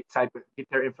 clickbait type of get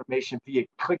their information via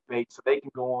clickbait so they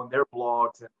can go on their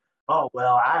blogs and, oh,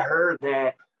 well, I heard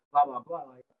that, blah, blah, blah.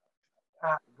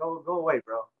 Like, go away,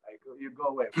 bro. Like, you go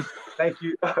away. Thank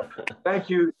you. Thank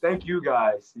you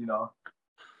guys,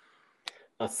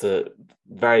 That's a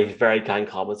very, very kind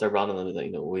comments there, Brandon.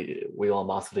 And we all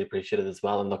massively appreciate it as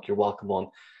well. And look, you're welcome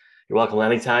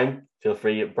anytime. Feel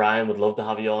free. Brian would love to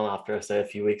have you on after, say, a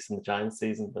few weeks in the Giants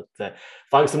season. But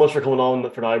thanks so much for coming on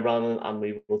for now, Brandon, and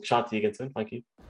we will chat to you again soon. Thank you.